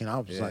was rocking. I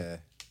was like, yeah,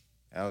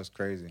 that was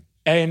crazy.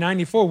 Hey, in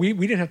 '94, we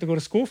didn't have to go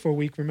to school for a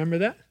week. Remember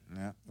that?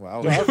 Yeah,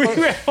 well, We went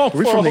home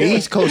we for from a the whole-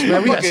 East Coast,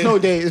 man. We got Fucking- snow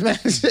days, man.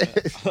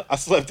 I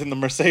slept in the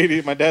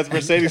Mercedes, my dad's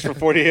Mercedes, for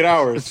 48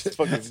 hours. It's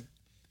fucking,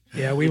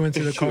 Yeah, we went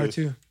to the car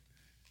too.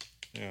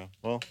 yeah.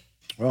 Well,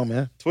 Well,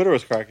 man, Twitter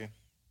was cracking.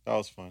 That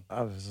was fun.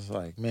 I was just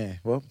like,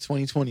 man, well,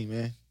 2020,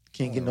 man.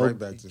 Can't get Right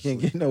back to can't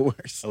sleep. get no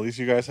worse. At least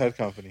you guys had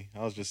company. I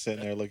was just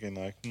sitting there looking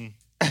like,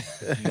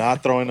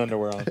 not throwing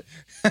underwear on.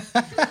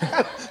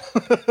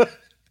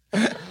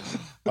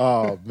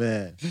 Oh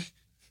man.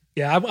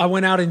 Yeah, I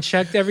went out and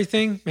checked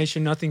everything, made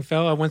sure nothing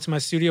fell. I went to my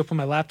studio, put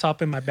my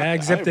laptop in my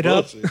bag, zipped it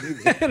up,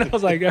 and I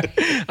was like,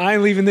 I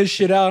ain't leaving this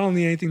shit out. I don't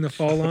need anything to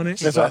fall on it.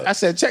 That's what I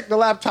said. Check the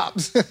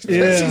laptops.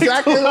 Yeah. That's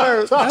exactly what I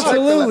was.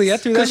 Absolutely. I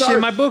threw that 'Cause shit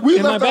in my book, We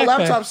in my left our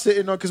backpack. laptops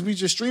sitting on because we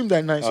just streamed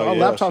that night, so Oh, our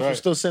yeah, that's laptops were right.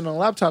 still sitting on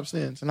laptop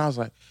stands, and I was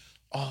like,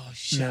 oh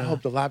shit! I Nah.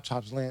 hope the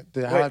laptops land.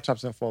 The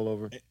laptops didn't fall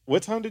over.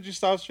 What time did you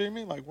stop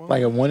streaming? Like one?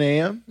 Like at 1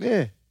 a.m.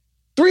 Yeah.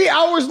 3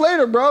 hours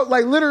later, bro.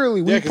 Like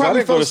literally, we 'cause I probably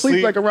didn't go fell to asleep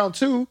sleep. like around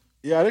 2.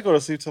 Yeah, I didn't go to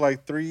sleep till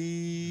like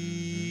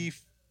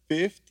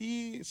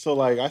 3:50. So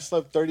like I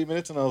slept 30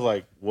 minutes and I was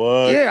like,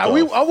 what? Yeah,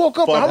 the I woke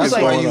up and I fuck was is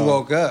That's like, why going you on?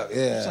 woke up.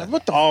 Yeah. like,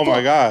 what the Oh fuck?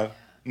 my God.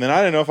 And then I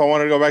didn't know if I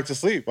wanted to go back to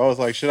sleep. I was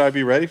like, should I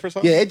be ready for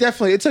something? Yeah, it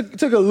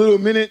took a little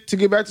minute to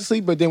get back to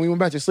sleep, but then we went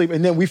back to sleep,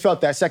 and then we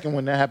felt that second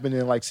one that happened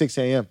in like 6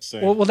 a.m.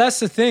 Same. Well, that's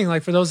the thing.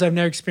 Like for those that have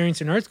never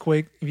experienced an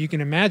earthquake, if you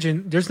can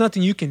imagine, there's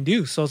nothing you can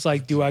do. So it's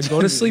like, do I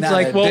go to sleep? Not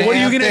Like, a well, what are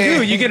you damn gonna do?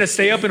 thing. You gonna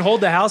stay up and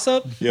hold the house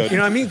up? Yeah. You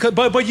know what I mean?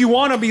 But you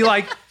want to be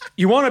like,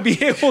 you want to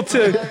be able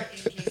to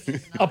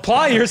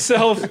apply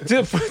yourself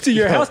to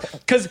your house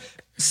because.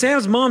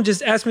 Sam's mom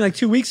just asked me like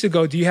 2 weeks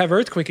ago, "Do you have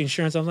earthquake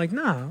insurance?" I was like,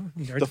 "No." I don't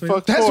need the earthquake."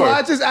 fuck That's for? why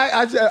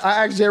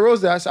I asked J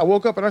Rose that. I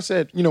woke up and I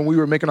said, you know, we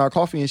were making our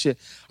coffee and shit.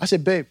 I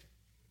said, babe,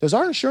 does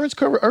our insurance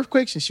cover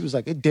earthquakes? And she was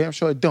like, it damn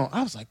sure it don't.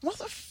 I was like,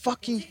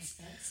 motherfucking.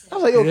 I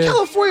was like, yo, Yeah.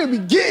 California be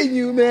getting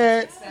you,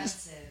 man.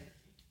 Expensive.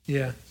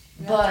 Yeah.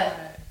 But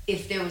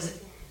if there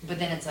was, but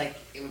then it's like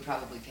it would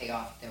probably pay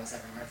off if there was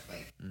ever an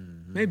earthquake.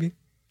 Maybe.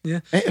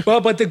 Yeah.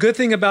 Well, but the good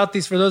thing about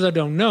these, for those that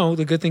don't know,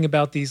 the good thing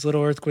about these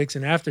little earthquakes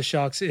and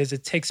aftershocks is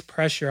it takes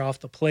pressure off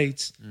the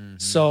plates.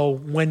 So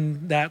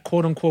when that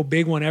quote unquote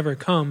big one ever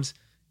comes,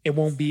 it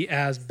won't be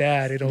as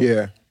bad. It'll,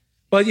 Yeah.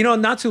 But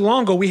not too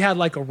long ago we had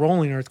like a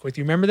rolling earthquake.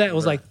 Do you remember that? It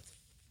was like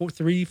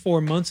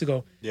 3-4 months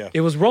ago. Yeah. It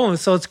was rolling.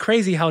 So it's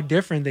crazy how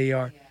different they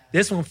are.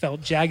 This one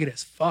felt jagged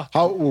as fuck.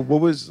 What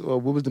was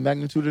the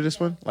magnitude of this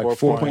one? Like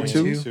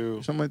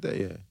 4.2, something like that.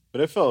 Yeah.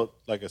 But it felt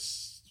like It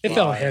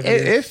felt heavy.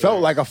 It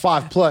felt like a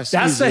 5+. That's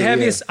easily, the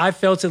heaviest I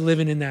felt it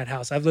living in that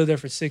house. I've lived there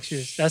for 6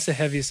 years. That's the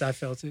heaviest I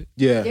felt it.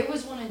 Yeah. There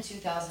was one in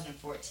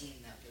 2014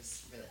 that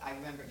was really, I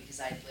remember because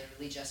I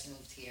literally just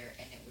moved here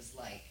and it was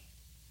like,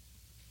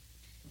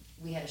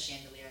 we had a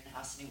chandelier in the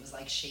house and it was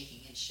like shaking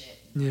and shit.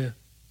 Yeah.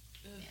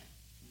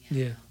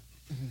 Yeah.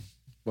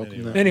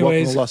 Welcome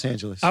Anyways, to Los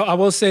Angeles. I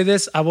will say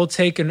this. I will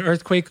take an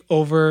earthquake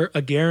over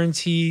a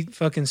guaranteed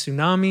fucking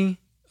tsunami,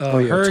 a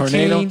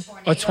hurricane,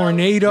 a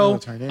tornado,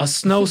 a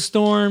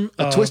snowstorm,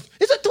 a twist.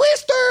 It's a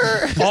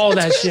twister. all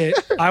that shit.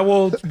 I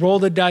will roll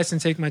the dice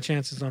and take my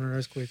chances on an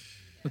earthquake.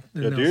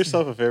 Yo, do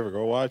yourself a favor.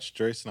 Go watch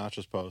Dre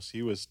Sinatra's post.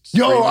 He was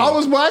Yo, streaming. I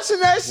was watching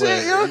that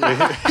shit. Yo.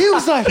 He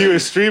was like, he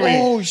was streaming.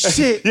 Oh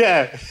shit.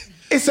 Yeah.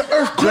 It's an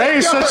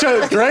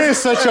earthquake. Dre is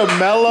such a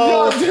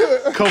mellow,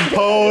 Yo,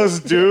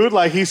 composed dude.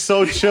 Like he's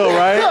so chill,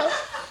 right?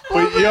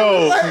 But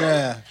yo,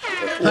 Yeah.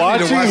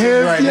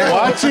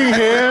 watching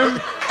him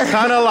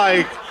kind of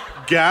like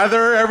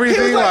gather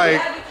everything,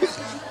 like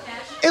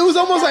It was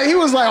almost like he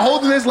was like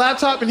holding his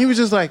laptop and he was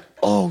just like,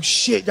 oh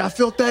shit, I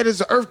felt that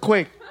as an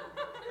earthquake.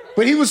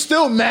 But he was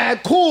still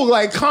mad, cool,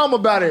 like calm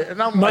about it. And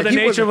I'm Mother like,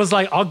 Nature was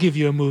like, "I'll give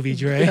you a movie,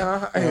 Dre.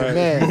 hey,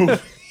 man.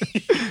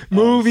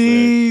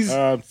 Movies."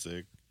 I'm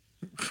sick.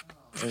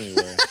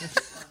 Anyway,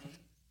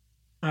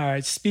 All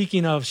right.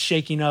 Speaking of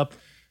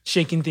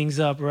shaking things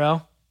up,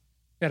 Rel,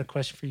 I got a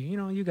question for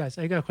you. You guys,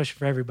 I got a question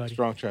for everybody.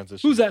 strong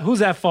transition.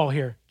 Who's at fault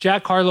here?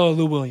 Jack Harlow or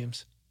Lou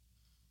Williams?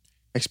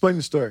 Explain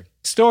the story.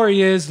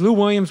 Story is Lou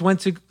Williams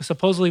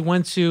supposedly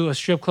went to a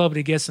strip club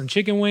to get some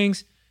chicken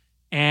wings,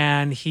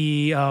 and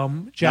he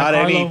Jack Not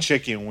Harlow, any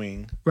chicken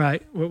wing.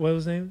 right? What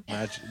was his name?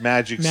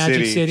 Magic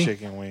City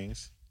chicken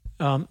wings.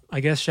 I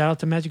guess shout out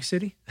to Magic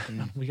City.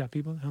 We got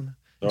people. I don't know.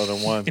 They're the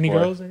ones. Any boy.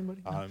 girls?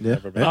 Anybody? I've Yeah.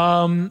 never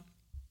been.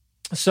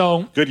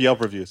 So Good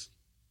Yelp reviews.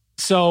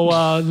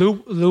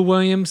 Lou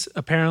Williams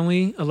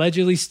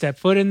allegedly stepped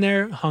foot in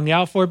there, hung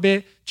out for a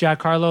bit.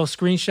 Jack Harlow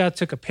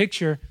took a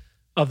picture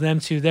of them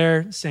two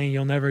there, saying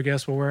 "You'll never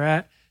guess where we're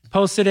at."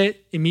 Posted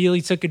it,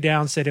 immediately took it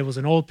down, said it was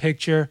an old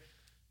picture,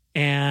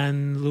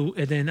 and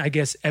then I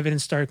guess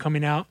evidence started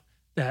coming out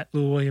that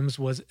Lou Williams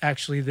was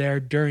actually there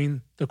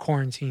during the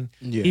quarantine.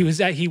 Yeah.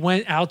 He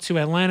went out to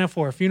Atlanta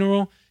for a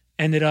funeral,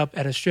 ended up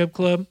at a strip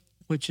club,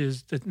 which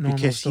is the normal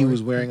Because story. he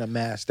was wearing a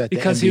mask that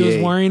because the he NBA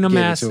was wearing a gave it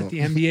mask to that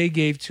him. the NBA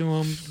gave to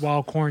him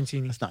while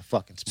quarantining. That's not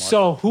fucking smart.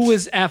 So who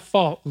is at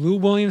fault? Lou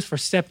Williams for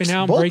stepping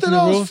out and Both breaking of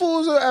the those rules?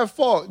 fools are at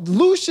fault.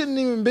 Lou shouldn't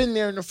even been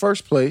there in the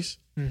first place.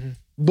 Mm-hmm.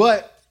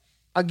 But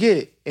I get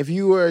it. If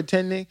you were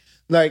attending,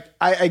 like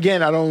we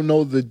don't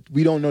know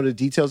the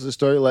details of the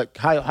story. Like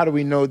how do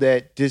we know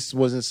that this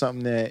wasn't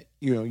something that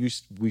he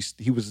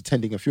was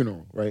attending a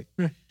funeral, right?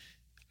 Right.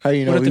 How do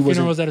you know What if he the wasn't?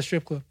 funeral was at a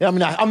strip club? I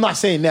mean, I'm not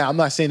saying that. I'm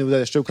not saying it was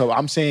at a strip club.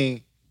 I'm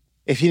saying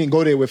if he didn't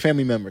go there with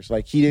family members,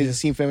 like he didn't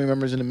see family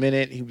members in a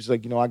minute. He was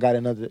like,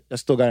 I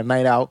still got a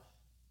night out.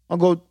 I'll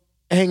go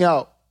hang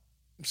out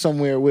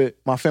somewhere with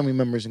my family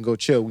members and go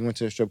chill. We went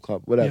to a strip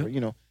club, whatever,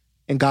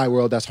 In guy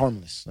world, that's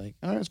harmless. Like,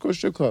 all right, let's go to a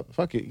strip club.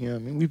 Fuck it.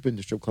 We've been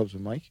to strip clubs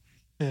with Mike.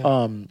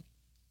 Yeah.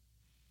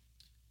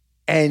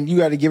 And you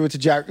got to give it to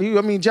Jack.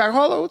 Jack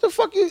Harlow, what the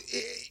fuck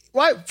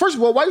why? First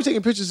of all, why are you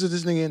taking pictures of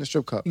this nigga in the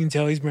strip club? You can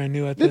tell he's brand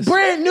new at It's this.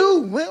 brand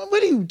new. Man,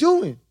 what are you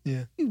doing?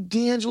 Yeah. You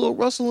D'Angelo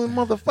Russell and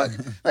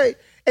motherfucker. Like,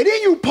 and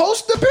then you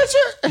post the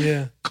picture?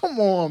 Yeah. Come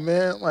on,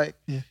 man. Like,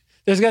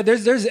 There's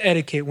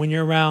etiquette when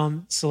you're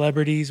around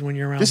celebrities, when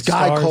you're around this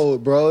guy stars.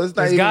 code, bro. It's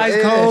not There's even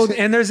guys code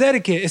and there's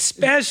etiquette,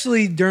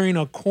 especially during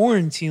a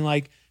quarantine.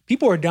 Like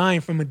people are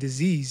dying from a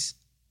disease.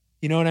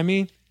 You know what I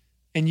mean?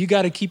 And you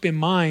got to keep in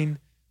mind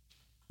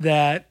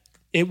that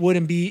it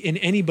wouldn't be in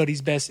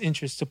anybody's best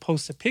interest to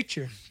post a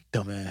picture.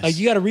 Dumbass. Like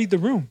you got to read the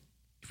room.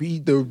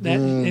 Read the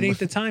room. It ain't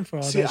the time for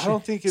all See, that. I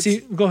don't shit. think it's- See,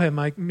 go ahead,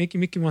 Mike.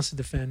 Mickey wants to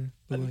defend.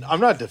 I'm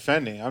not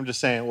defending. I'm just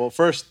saying. Well,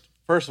 first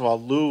of all,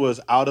 Lou was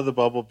out of the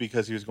bubble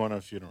because he was going to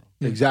a funeral,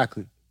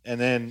 Exactly. and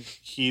then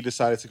he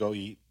decided to go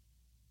eat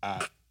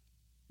at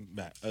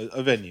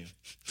a venue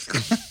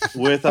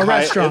with A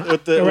restaurant.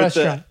 with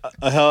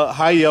a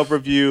high Yelp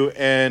review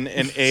and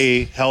an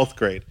A health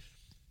grade.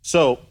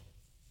 So,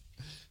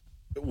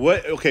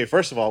 what? Okay,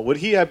 first of all, would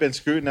he have been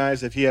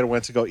scrutinized if he had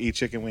went to go eat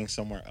chicken wings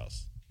somewhere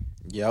else?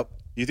 Yep.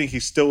 Do you think he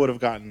still would have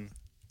gotten?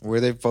 Were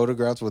they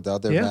photographed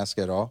without their Yeah. mask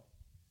at all?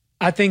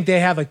 I think they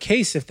have a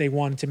case if they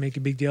wanted to make a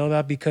big deal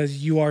about it because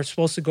you are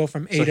supposed to go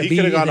from A So to he B.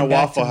 could have gone to and then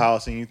back Waffle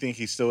House, and you think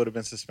he still would have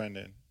been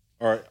suspended?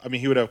 Or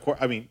he would have.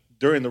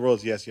 During the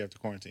rules, yes, you have to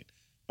quarantine.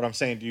 But I'm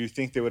saying, do you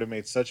think they would have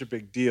made such a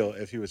big deal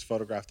if he was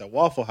photographed at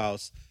Waffle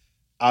House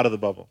out of the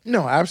bubble?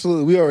 No,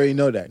 absolutely. We already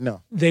know that.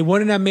 No. They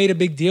wouldn't have made a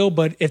big deal,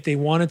 but if they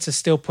wanted to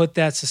still put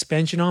that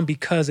suspension on,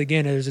 because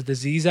again, there's a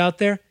disease out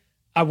there,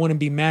 I wouldn't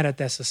be mad at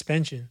that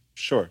suspension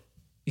Sure.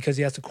 because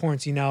he has to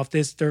quarantine. Now, if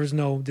there was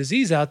no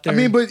disease out there, I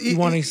mean, but you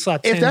want to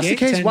slot 10 if that's the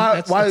case, 10, why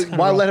that's kinda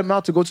let rough. him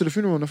out to go to the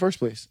funeral in the first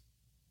place?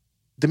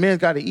 The man's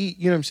got to eat.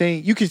 You know what I'm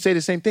saying? You could say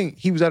the same thing.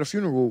 He was at a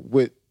funeral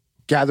with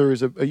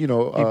gatherers of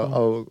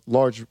a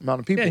large amount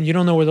of people. Yeah, and you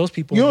don't know where those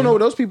people. You don't are. know where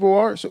those people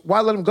are, so why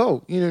let them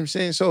go? You know what I'm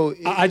saying? So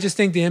I just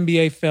think the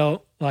NBA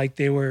felt like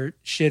they were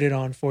shitted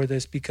on for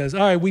this because,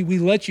 all right, we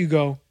let you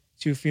go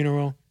to a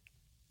funeral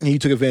and you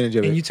took advantage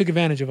of and it. you took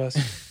advantage of us.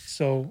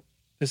 So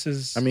this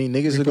is. I mean,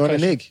 niggas are going to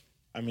nig.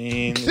 I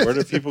mean, where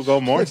do people go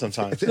more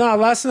sometimes? No,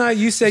 last night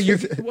you said you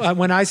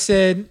when I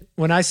said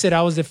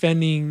I was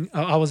defending,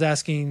 I was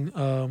asking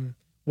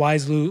why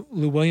is Lou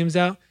Williams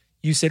out?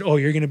 You said, oh,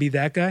 you're going to be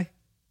that guy.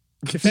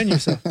 Defend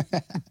yourself.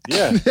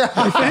 Yeah.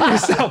 Defend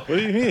yourself. What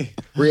do you mean?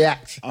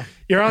 React.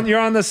 You're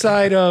on the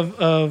side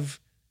of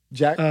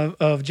Jack.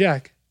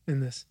 Jack in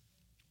this.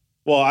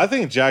 Well, I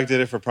think Jack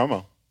did it for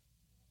promo.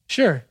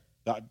 Sure,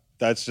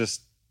 That's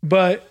just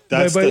but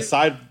the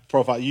side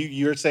profile.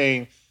 You're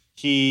saying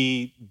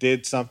he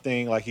did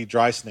something like he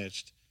dry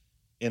snitched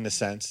in a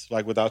sense,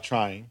 like without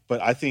trying. But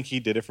I think he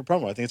did it for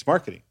promo. I think it's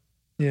marketing.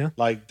 yeah,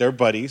 Like they're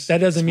buddies. that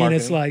doesn't mean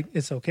it's marketing. like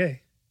it's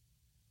okay.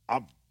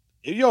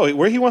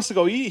 Where he wants to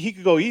go eat, he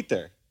could go eat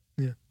there.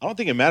 Yeah. I don't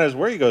think it matters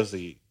where he goes to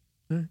eat.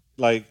 Mm.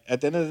 Like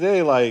at the end of the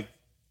day, like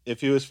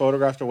if he was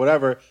photographed or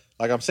whatever,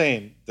 like I'm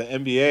saying, the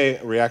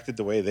NBA reacted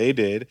the way they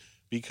did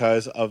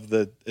because of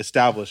the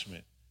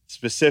establishment,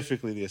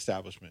 specifically the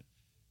establishment.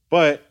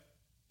 But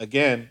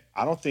again,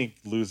 I don't think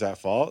Lou's at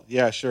fault.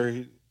 Yeah, sure,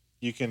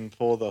 you can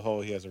pull the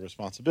whole he has a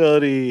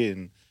responsibility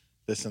and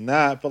this and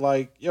that, but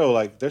like,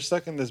 like they're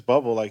stuck in this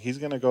bubble. Like he's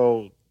gonna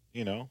go,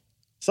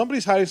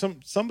 somebody's hiding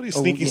somebody's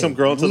sneaking some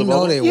girl into the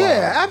bubble.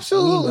 Yeah,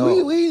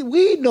 absolutely.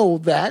 We know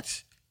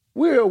that.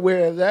 We're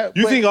aware of that.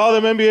 You but think all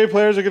them NBA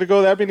players are going to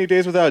go that many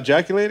days without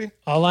ejaculating?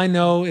 All I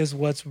know is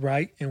what's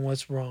right and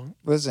what's wrong.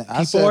 Listen,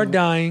 People are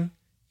dying.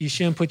 You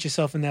shouldn't put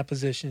yourself in that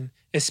position,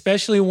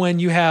 especially when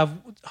you have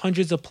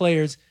hundreds of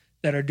players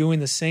that are doing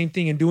the same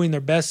thing and doing their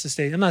best to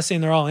stay. I'm not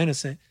saying they're all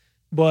innocent,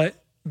 but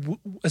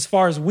as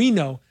far as we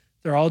know,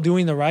 they're all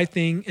doing the right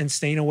thing and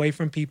staying away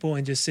from people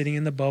and just sitting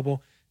in the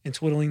bubble and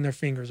twiddling their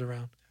fingers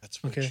around.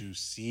 That's what Okay. you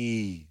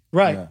see.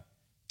 Right. Yeah.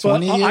 But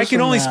 20 I years can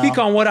from only now- speak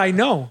on what I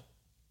know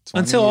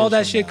 20 until all years that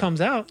from shit now.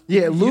 comes out.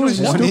 Yeah, Lou is You don't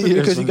just know. stupid 20 years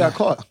because he from got now.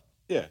 caught.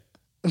 Yeah.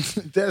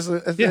 That's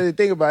the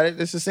thing about it.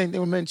 It's the same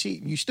thing with men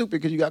cheating. You stupid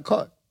because you got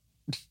caught.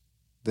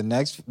 The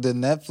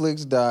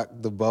Netflix doc,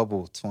 The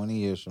Bubble, 20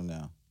 years from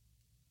now.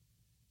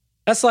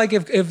 That's like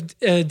if D1 Shit,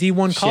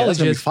 that's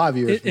gonna be colleges. 5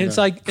 years from It's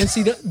now. like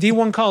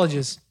D1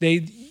 colleges. They,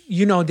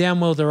 damn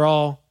well they're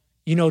all,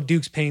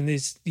 Duke's paying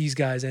these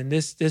guys, and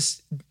this Yeah.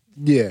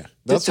 the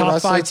That's what I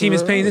top said 5 to team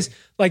is her paying this.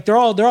 Like they're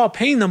all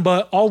paying them,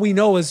 but all we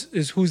know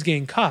is who's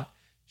getting caught.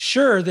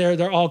 Sure,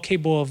 they're all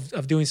capable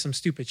of doing some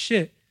stupid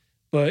shit,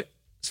 but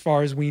as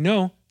far as we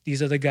know,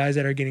 these are the guys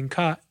that are getting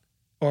caught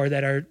or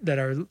that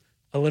are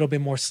a little bit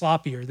more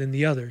sloppier than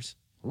the others.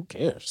 Who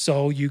cares?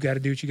 So you got to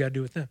do what you got to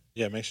do with them.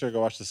 Yeah, make sure to go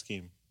watch The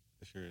Scheme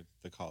if you're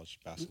the college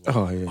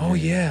basketball. Oh yeah. Oh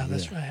yeah,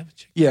 that's right. I haven't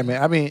checked. Yeah,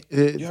 man. I mean,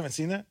 You haven't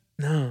seen that?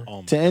 No,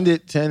 Oh, my to end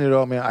it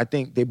all, man. I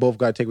think they both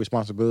got to take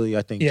responsibility.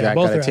 I think yeah, Jack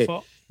both got are to at take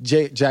fault.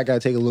 Jack got to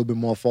take a little bit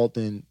more fault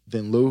than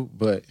Lou.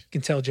 But You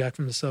can tell Jack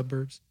from the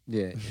suburbs,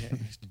 yeah,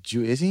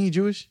 isn't he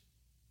Jewish?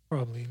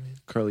 probably, man.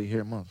 Curly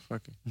hair,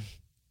 motherfucker.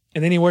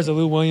 And then he wears a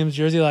Lou Williams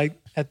jersey like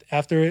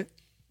after it.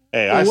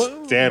 Hey, I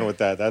What- stand with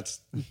that. That's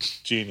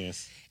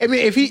genius. I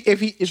mean, if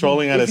he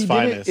Trolling at if its he did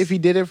it- finest. if he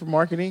did it for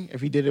marketing,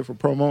 if he did it for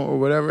promo or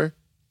whatever,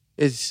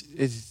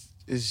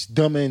 it's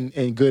dumb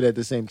and good at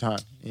the same time.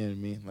 You know what I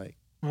mean? Like,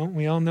 Well,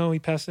 we all know he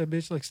passed that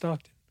bitch like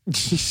Stockton.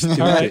 stupid.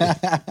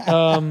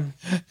 All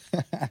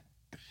right.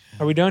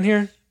 Are we done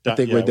here? I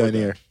think Yeah, we're done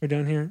here. We're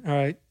done here. All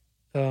right.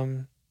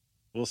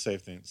 We'll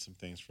save some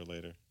things for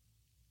later.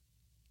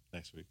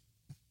 Next week.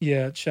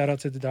 Yeah. Shout out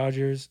to the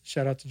Dodgers.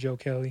 Shout out to Joe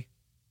Kelly.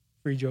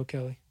 Free Joe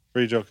Kelly.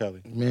 Free Joe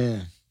Kelly.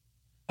 Man,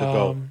 The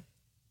GOAT.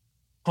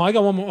 I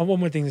got one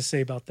more thing to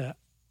say about that.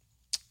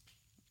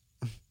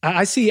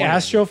 I see One more.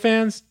 Astro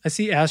fans. I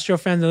see Astro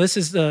fans. Now, this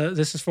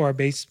is for our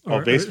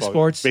baseball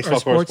sports Baseball our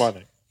sports.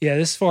 correspondent. Yeah,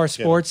 this is for our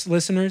sports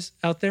listeners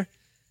out there.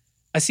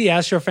 I see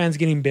Astro fans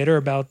getting bitter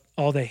about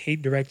all the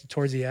hate directed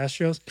towards the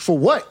Astros. for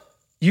what?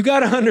 You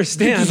got to You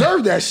understand.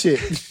 deserve that shit.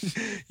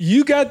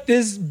 You got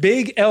this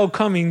big L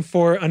coming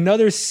for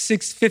another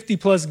 650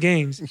 plus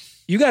games.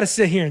 You got to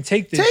sit here and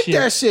take this Take shit.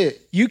 that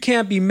shit. You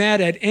can't be mad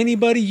at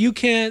anybody. You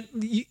can't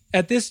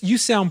at this. You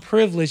sound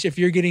privileged if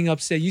you're getting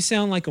upset. You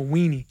sound like a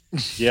weenie.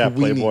 Yeah, Weenie.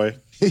 Playboy.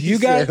 You He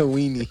got- said a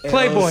weenie.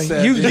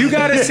 Playboy, you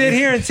got to sit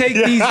here and take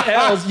these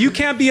L's. You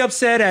can't be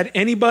upset at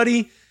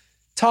anybody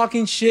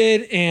talking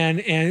shit, and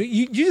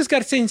you just got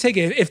to sit and take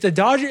it. If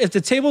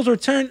the tables were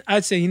turned,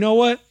 I'd say, you know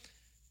what?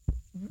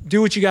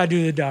 Do what you got to do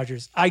to the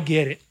Dodgers. I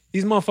get it.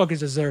 These motherfuckers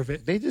deserve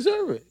it. They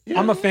deserve it. Yeah.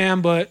 I'm a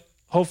fan, but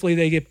hopefully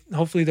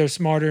they're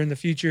smarter in the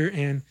future.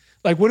 And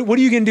like, what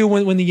are you gonna do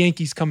when the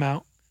Yankees come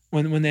out?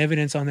 When the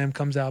evidence on them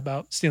comes out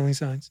about stealing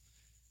signs?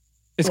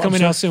 It's Oh,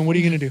 coming I'm out soon. What are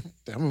you gonna do?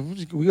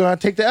 We gonna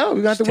take the L.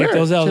 We got to Take wear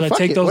those it. L's. Shit, Right? fuck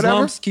Take it, those whatever.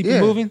 lumps, keep it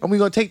moving. And we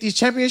gonna take these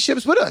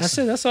championships with us. That's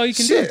it. That's all you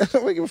can Shit, do.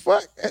 I don't give a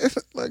fuck.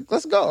 Like,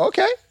 let's go.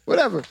 Okay,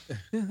 whatever.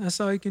 Yeah, that's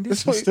all you can do.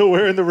 That's I'm still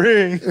wearing the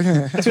ring.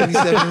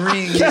 27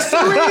 rings. Kiss the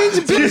rings,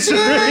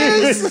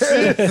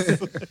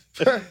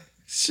 bitches.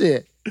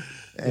 Shit.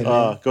 And,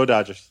 Go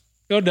Dodgers.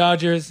 Go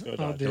Dodgers. Go All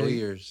Dodgers. day. Go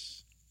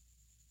years.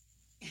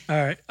 All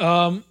right.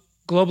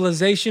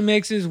 Globalization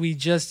mixes. We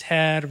just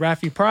had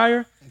Rafi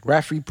Pryor,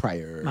 Rafi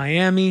Pryor.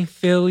 Miami,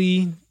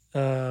 Philly,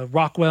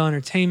 Rockwell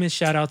Entertainment.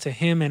 Shout out to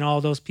him and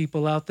all those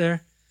people out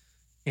there.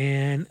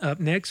 And up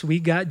next, we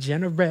got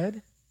Jenna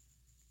Red,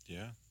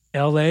 Yeah.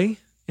 LA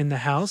in the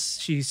house.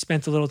 She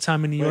spent a little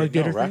time in New York, Wait,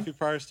 did no, her thing. Rafi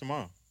Pryor's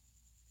tomorrow.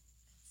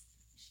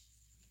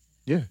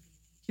 Yeah.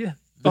 Yeah.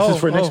 This is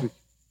for next week.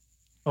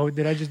 Oh,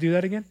 did I just do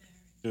that again?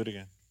 Do it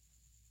again.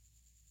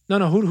 No.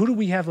 Who did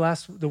we have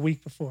the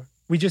week before?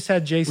 We just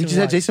had Jason. We just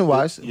had Wise. Jason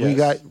Wise. We Yes.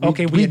 got.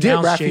 Okay, we did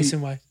announced Rafi.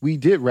 Jason Wise. We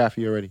did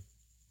Rafi already.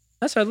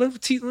 That's right.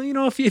 You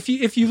know,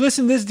 if you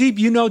listen this deep,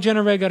 you know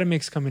Jenna Red got a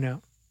mix coming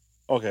out.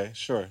 Okay,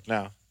 sure.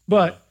 Now.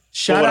 But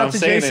shout what out I'm to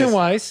saying Jason is-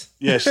 Wise.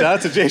 Yeah, shout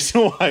out to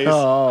Jason Wise.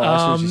 Oh, I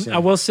see what you're saying. I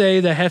will say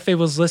the Hefe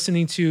was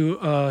listening to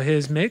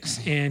his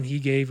mix and he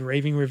gave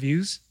raving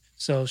reviews.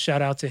 So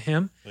shout out to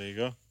him. There you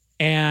go. Of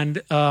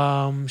And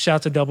shout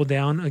out to Double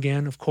Down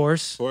again, of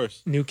course.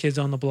 course. New Kids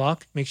on the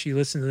Block. Make sure you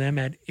listen to them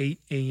at 8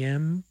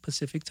 a.m.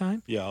 Pacific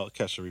time Yeah, I'll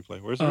catch the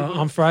replay. Where's the replay?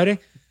 on Friday.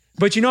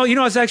 But you know,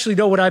 it's actually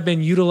though what I've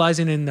been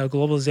utilizing in the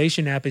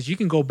Globalization app is you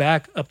can go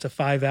back up to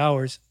 5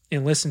 hours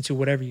and listen to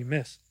whatever you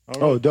missed.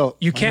 Oh, dope.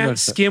 You I'm can't gonna-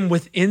 skim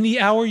within the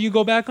hour you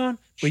go back on,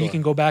 but you Sure.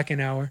 can go back an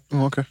hour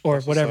Oh, okay.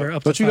 or whatever.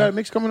 Up But to you got a 5.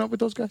 mix coming up with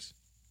those guys?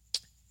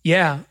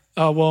 Yeah.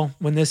 Well,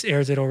 when this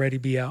airs, it'll already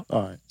be out.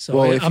 All right. So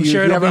well, if I'm you,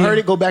 sure if you it'll haven't be- heard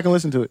it, go back and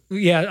listen to it.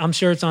 Yeah, I'm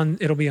sure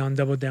it'll be on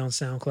Double Down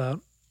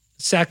SoundCloud.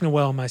 Sack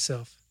Noel and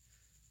myself.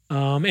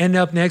 And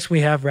up next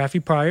we have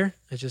Rafi Pryor.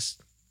 I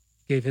just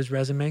gave his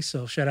resume,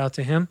 so shout out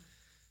to him.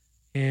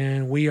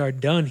 And we are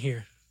done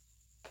here.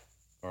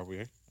 Are we?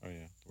 Oh, yeah,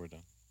 we're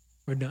done.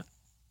 We're done.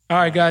 All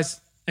right, guys.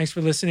 Thanks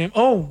for listening.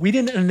 Oh, we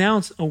didn't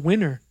announce a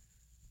winner.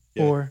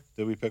 Yeah. Or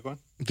Did we pick one?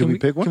 Did we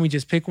pick one? Can we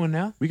just pick one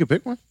now? We could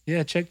pick one.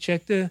 Yeah, check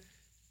the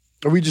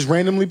Are we just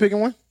randomly picking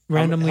one?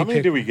 randomly How many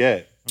pick. did we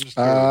get? I'm just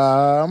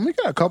curious. We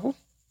got a couple.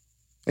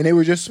 And they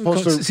were just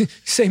supposed to.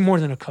 Say more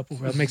than a couple,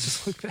 bro. It makes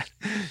us look bad.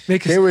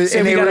 They were,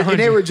 and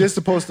they were just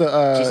supposed to.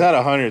 just add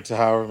 100 to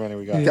however many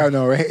we got. I don't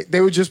know, right?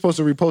 They were just supposed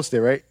to repost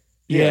it, right?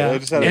 Yeah, they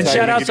just had a and tag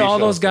shout out Mickey to all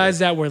D those show, guys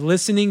so- that were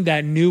listening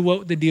that knew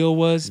what the deal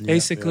was.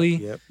 Basically,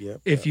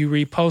 Yep. if you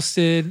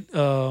reposted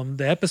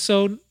the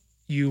episode,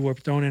 you were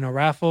thrown in a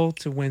raffle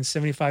to win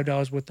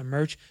 $75 worth of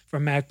merch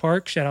from Mag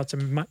Park. Shout out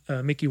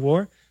to Mickey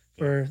War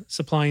for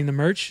supplying the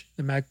merch,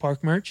 the Mag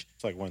Park merch.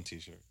 It's like one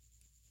T-shirt.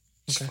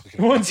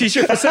 One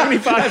T-shirt for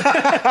 $75.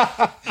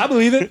 I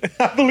believe it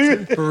I believe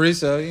it. For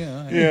resale, you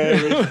know.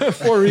 Yeah.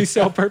 for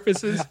resale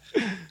purposes.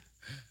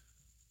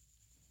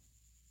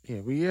 Yeah,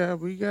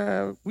 we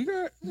got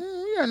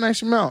a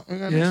nice amount. We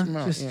got a Yeah, nice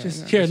amount. just Yeah, we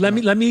got a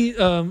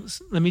here.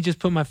 nice Let me just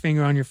put my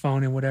finger on your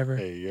phone and whatever.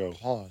 Hey, yo.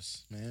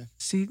 pause, man.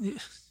 See,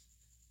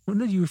 when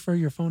did you refer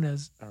your phone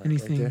as All right, right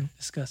there. anything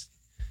disgusting?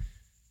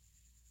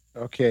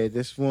 Okay,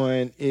 this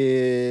one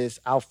is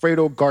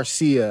Alfredo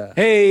Garcia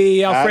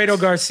Hey, Alfredo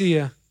That's-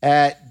 Garcia.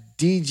 at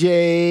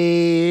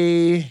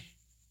DJ.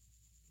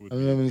 Let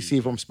me see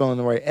if I'm spelling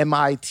it right.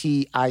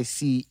 MITICHE.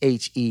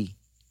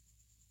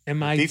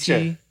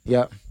 MITCH.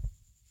 Yep.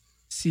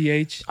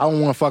 I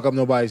don't want to fuck up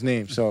nobody's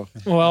name, so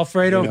Well,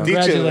 Alfredo, You know.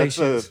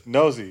 congratulations. That's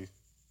nosy.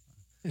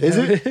 is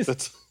it?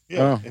 That's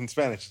yeah, Oh. in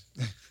Spanish.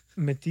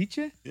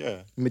 Metiche?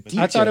 Yeah. Metiche?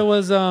 I thought it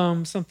was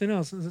something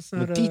else. It's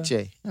not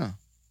Metiche. Yeah.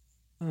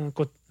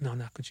 no,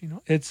 not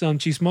cochino. It's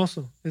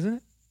chismoso, isn't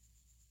it?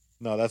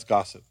 No, that's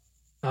gossip.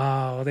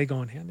 Oh, they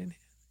going hand in hand.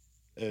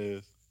 It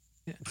is.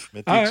 Yeah.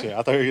 Metiche. All right.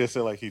 I thought you were gonna say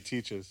like he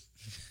teaches.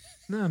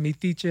 No,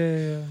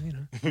 metiche.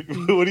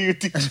 What do you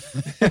teach?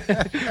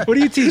 What do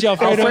you teach,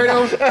 Alfredo?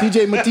 Alfredo,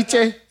 DJ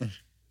Metiche.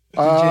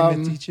 DJ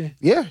Metiche.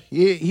 Yeah,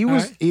 he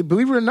was. right. He,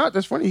 believe it or not,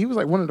 that's funny. He was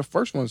like one of the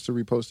first ones to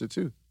repost it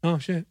too. Oh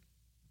shit.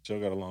 Joe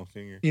got a long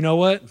finger. You know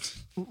what?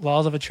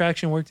 Laws of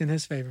attraction worked in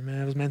his favor,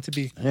 man. It was meant to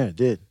be. Yeah, it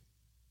did.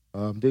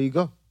 There you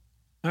go.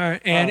 All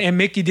right, and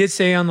Mickey did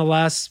say on the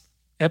last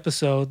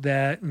episode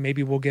that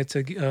maybe we'll get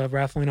to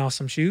raffling off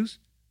some shoes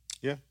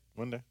Yeah,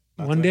 one day.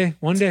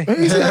 one day.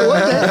 He said,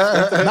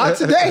 "What the- not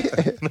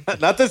today."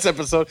 Not this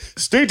episode.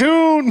 Stay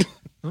tuned.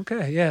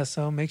 Okay, yeah.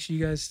 So make sure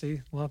you guys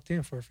stay locked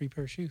in for a free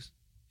pair of shoes,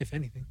 if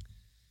anything.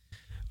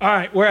 All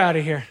right, we're out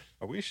of here.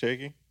 Are we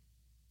shaking?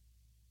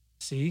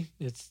 See,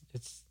 it's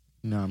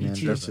No, man, ET.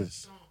 this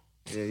is.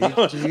 Yeah,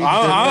 I'm just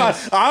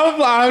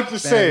you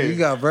saying.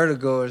 got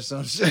vertigo or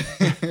some shit.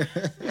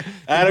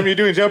 Adam, you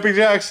doing jumping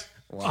jacks?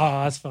 oh,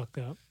 that's fucked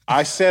up.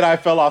 I said I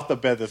fell off the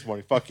bed this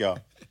morning. Fuck y'all.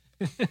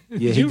 Yeah,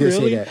 he you did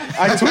really? say that.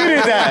 I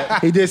tweeted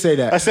that. He did say I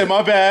that. said,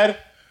 my bad.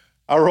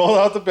 I rolled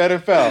out the bed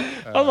and fell.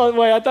 I'm like,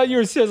 wait, I thought you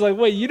were serious. Like,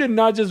 wait, you did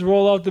not just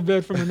roll off the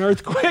bed from an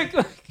earthquake.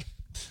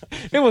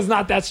 It was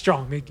not that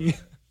strong, Mickey.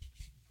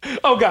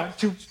 Oh God,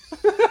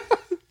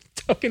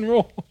 tuck and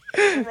roll.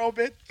 Roll,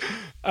 bitch.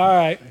 All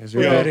right,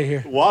 we're Yo, out of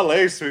here.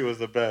 Wale's tweet was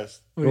the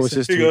best. What do you What was say?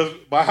 his He tweet? goes,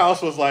 my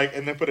house was like,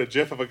 and then put a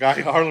gif of a guy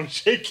in Harlem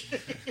shaking.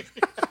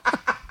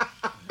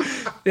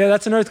 Yeah,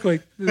 that's an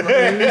earthquake.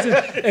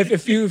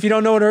 if you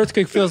don't know what an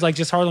earthquake feels like,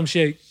 just Harlem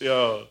Shake.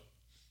 Yo,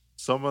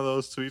 some of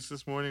those tweets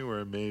this morning were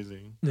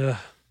amazing. Yeah.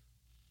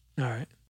 All right.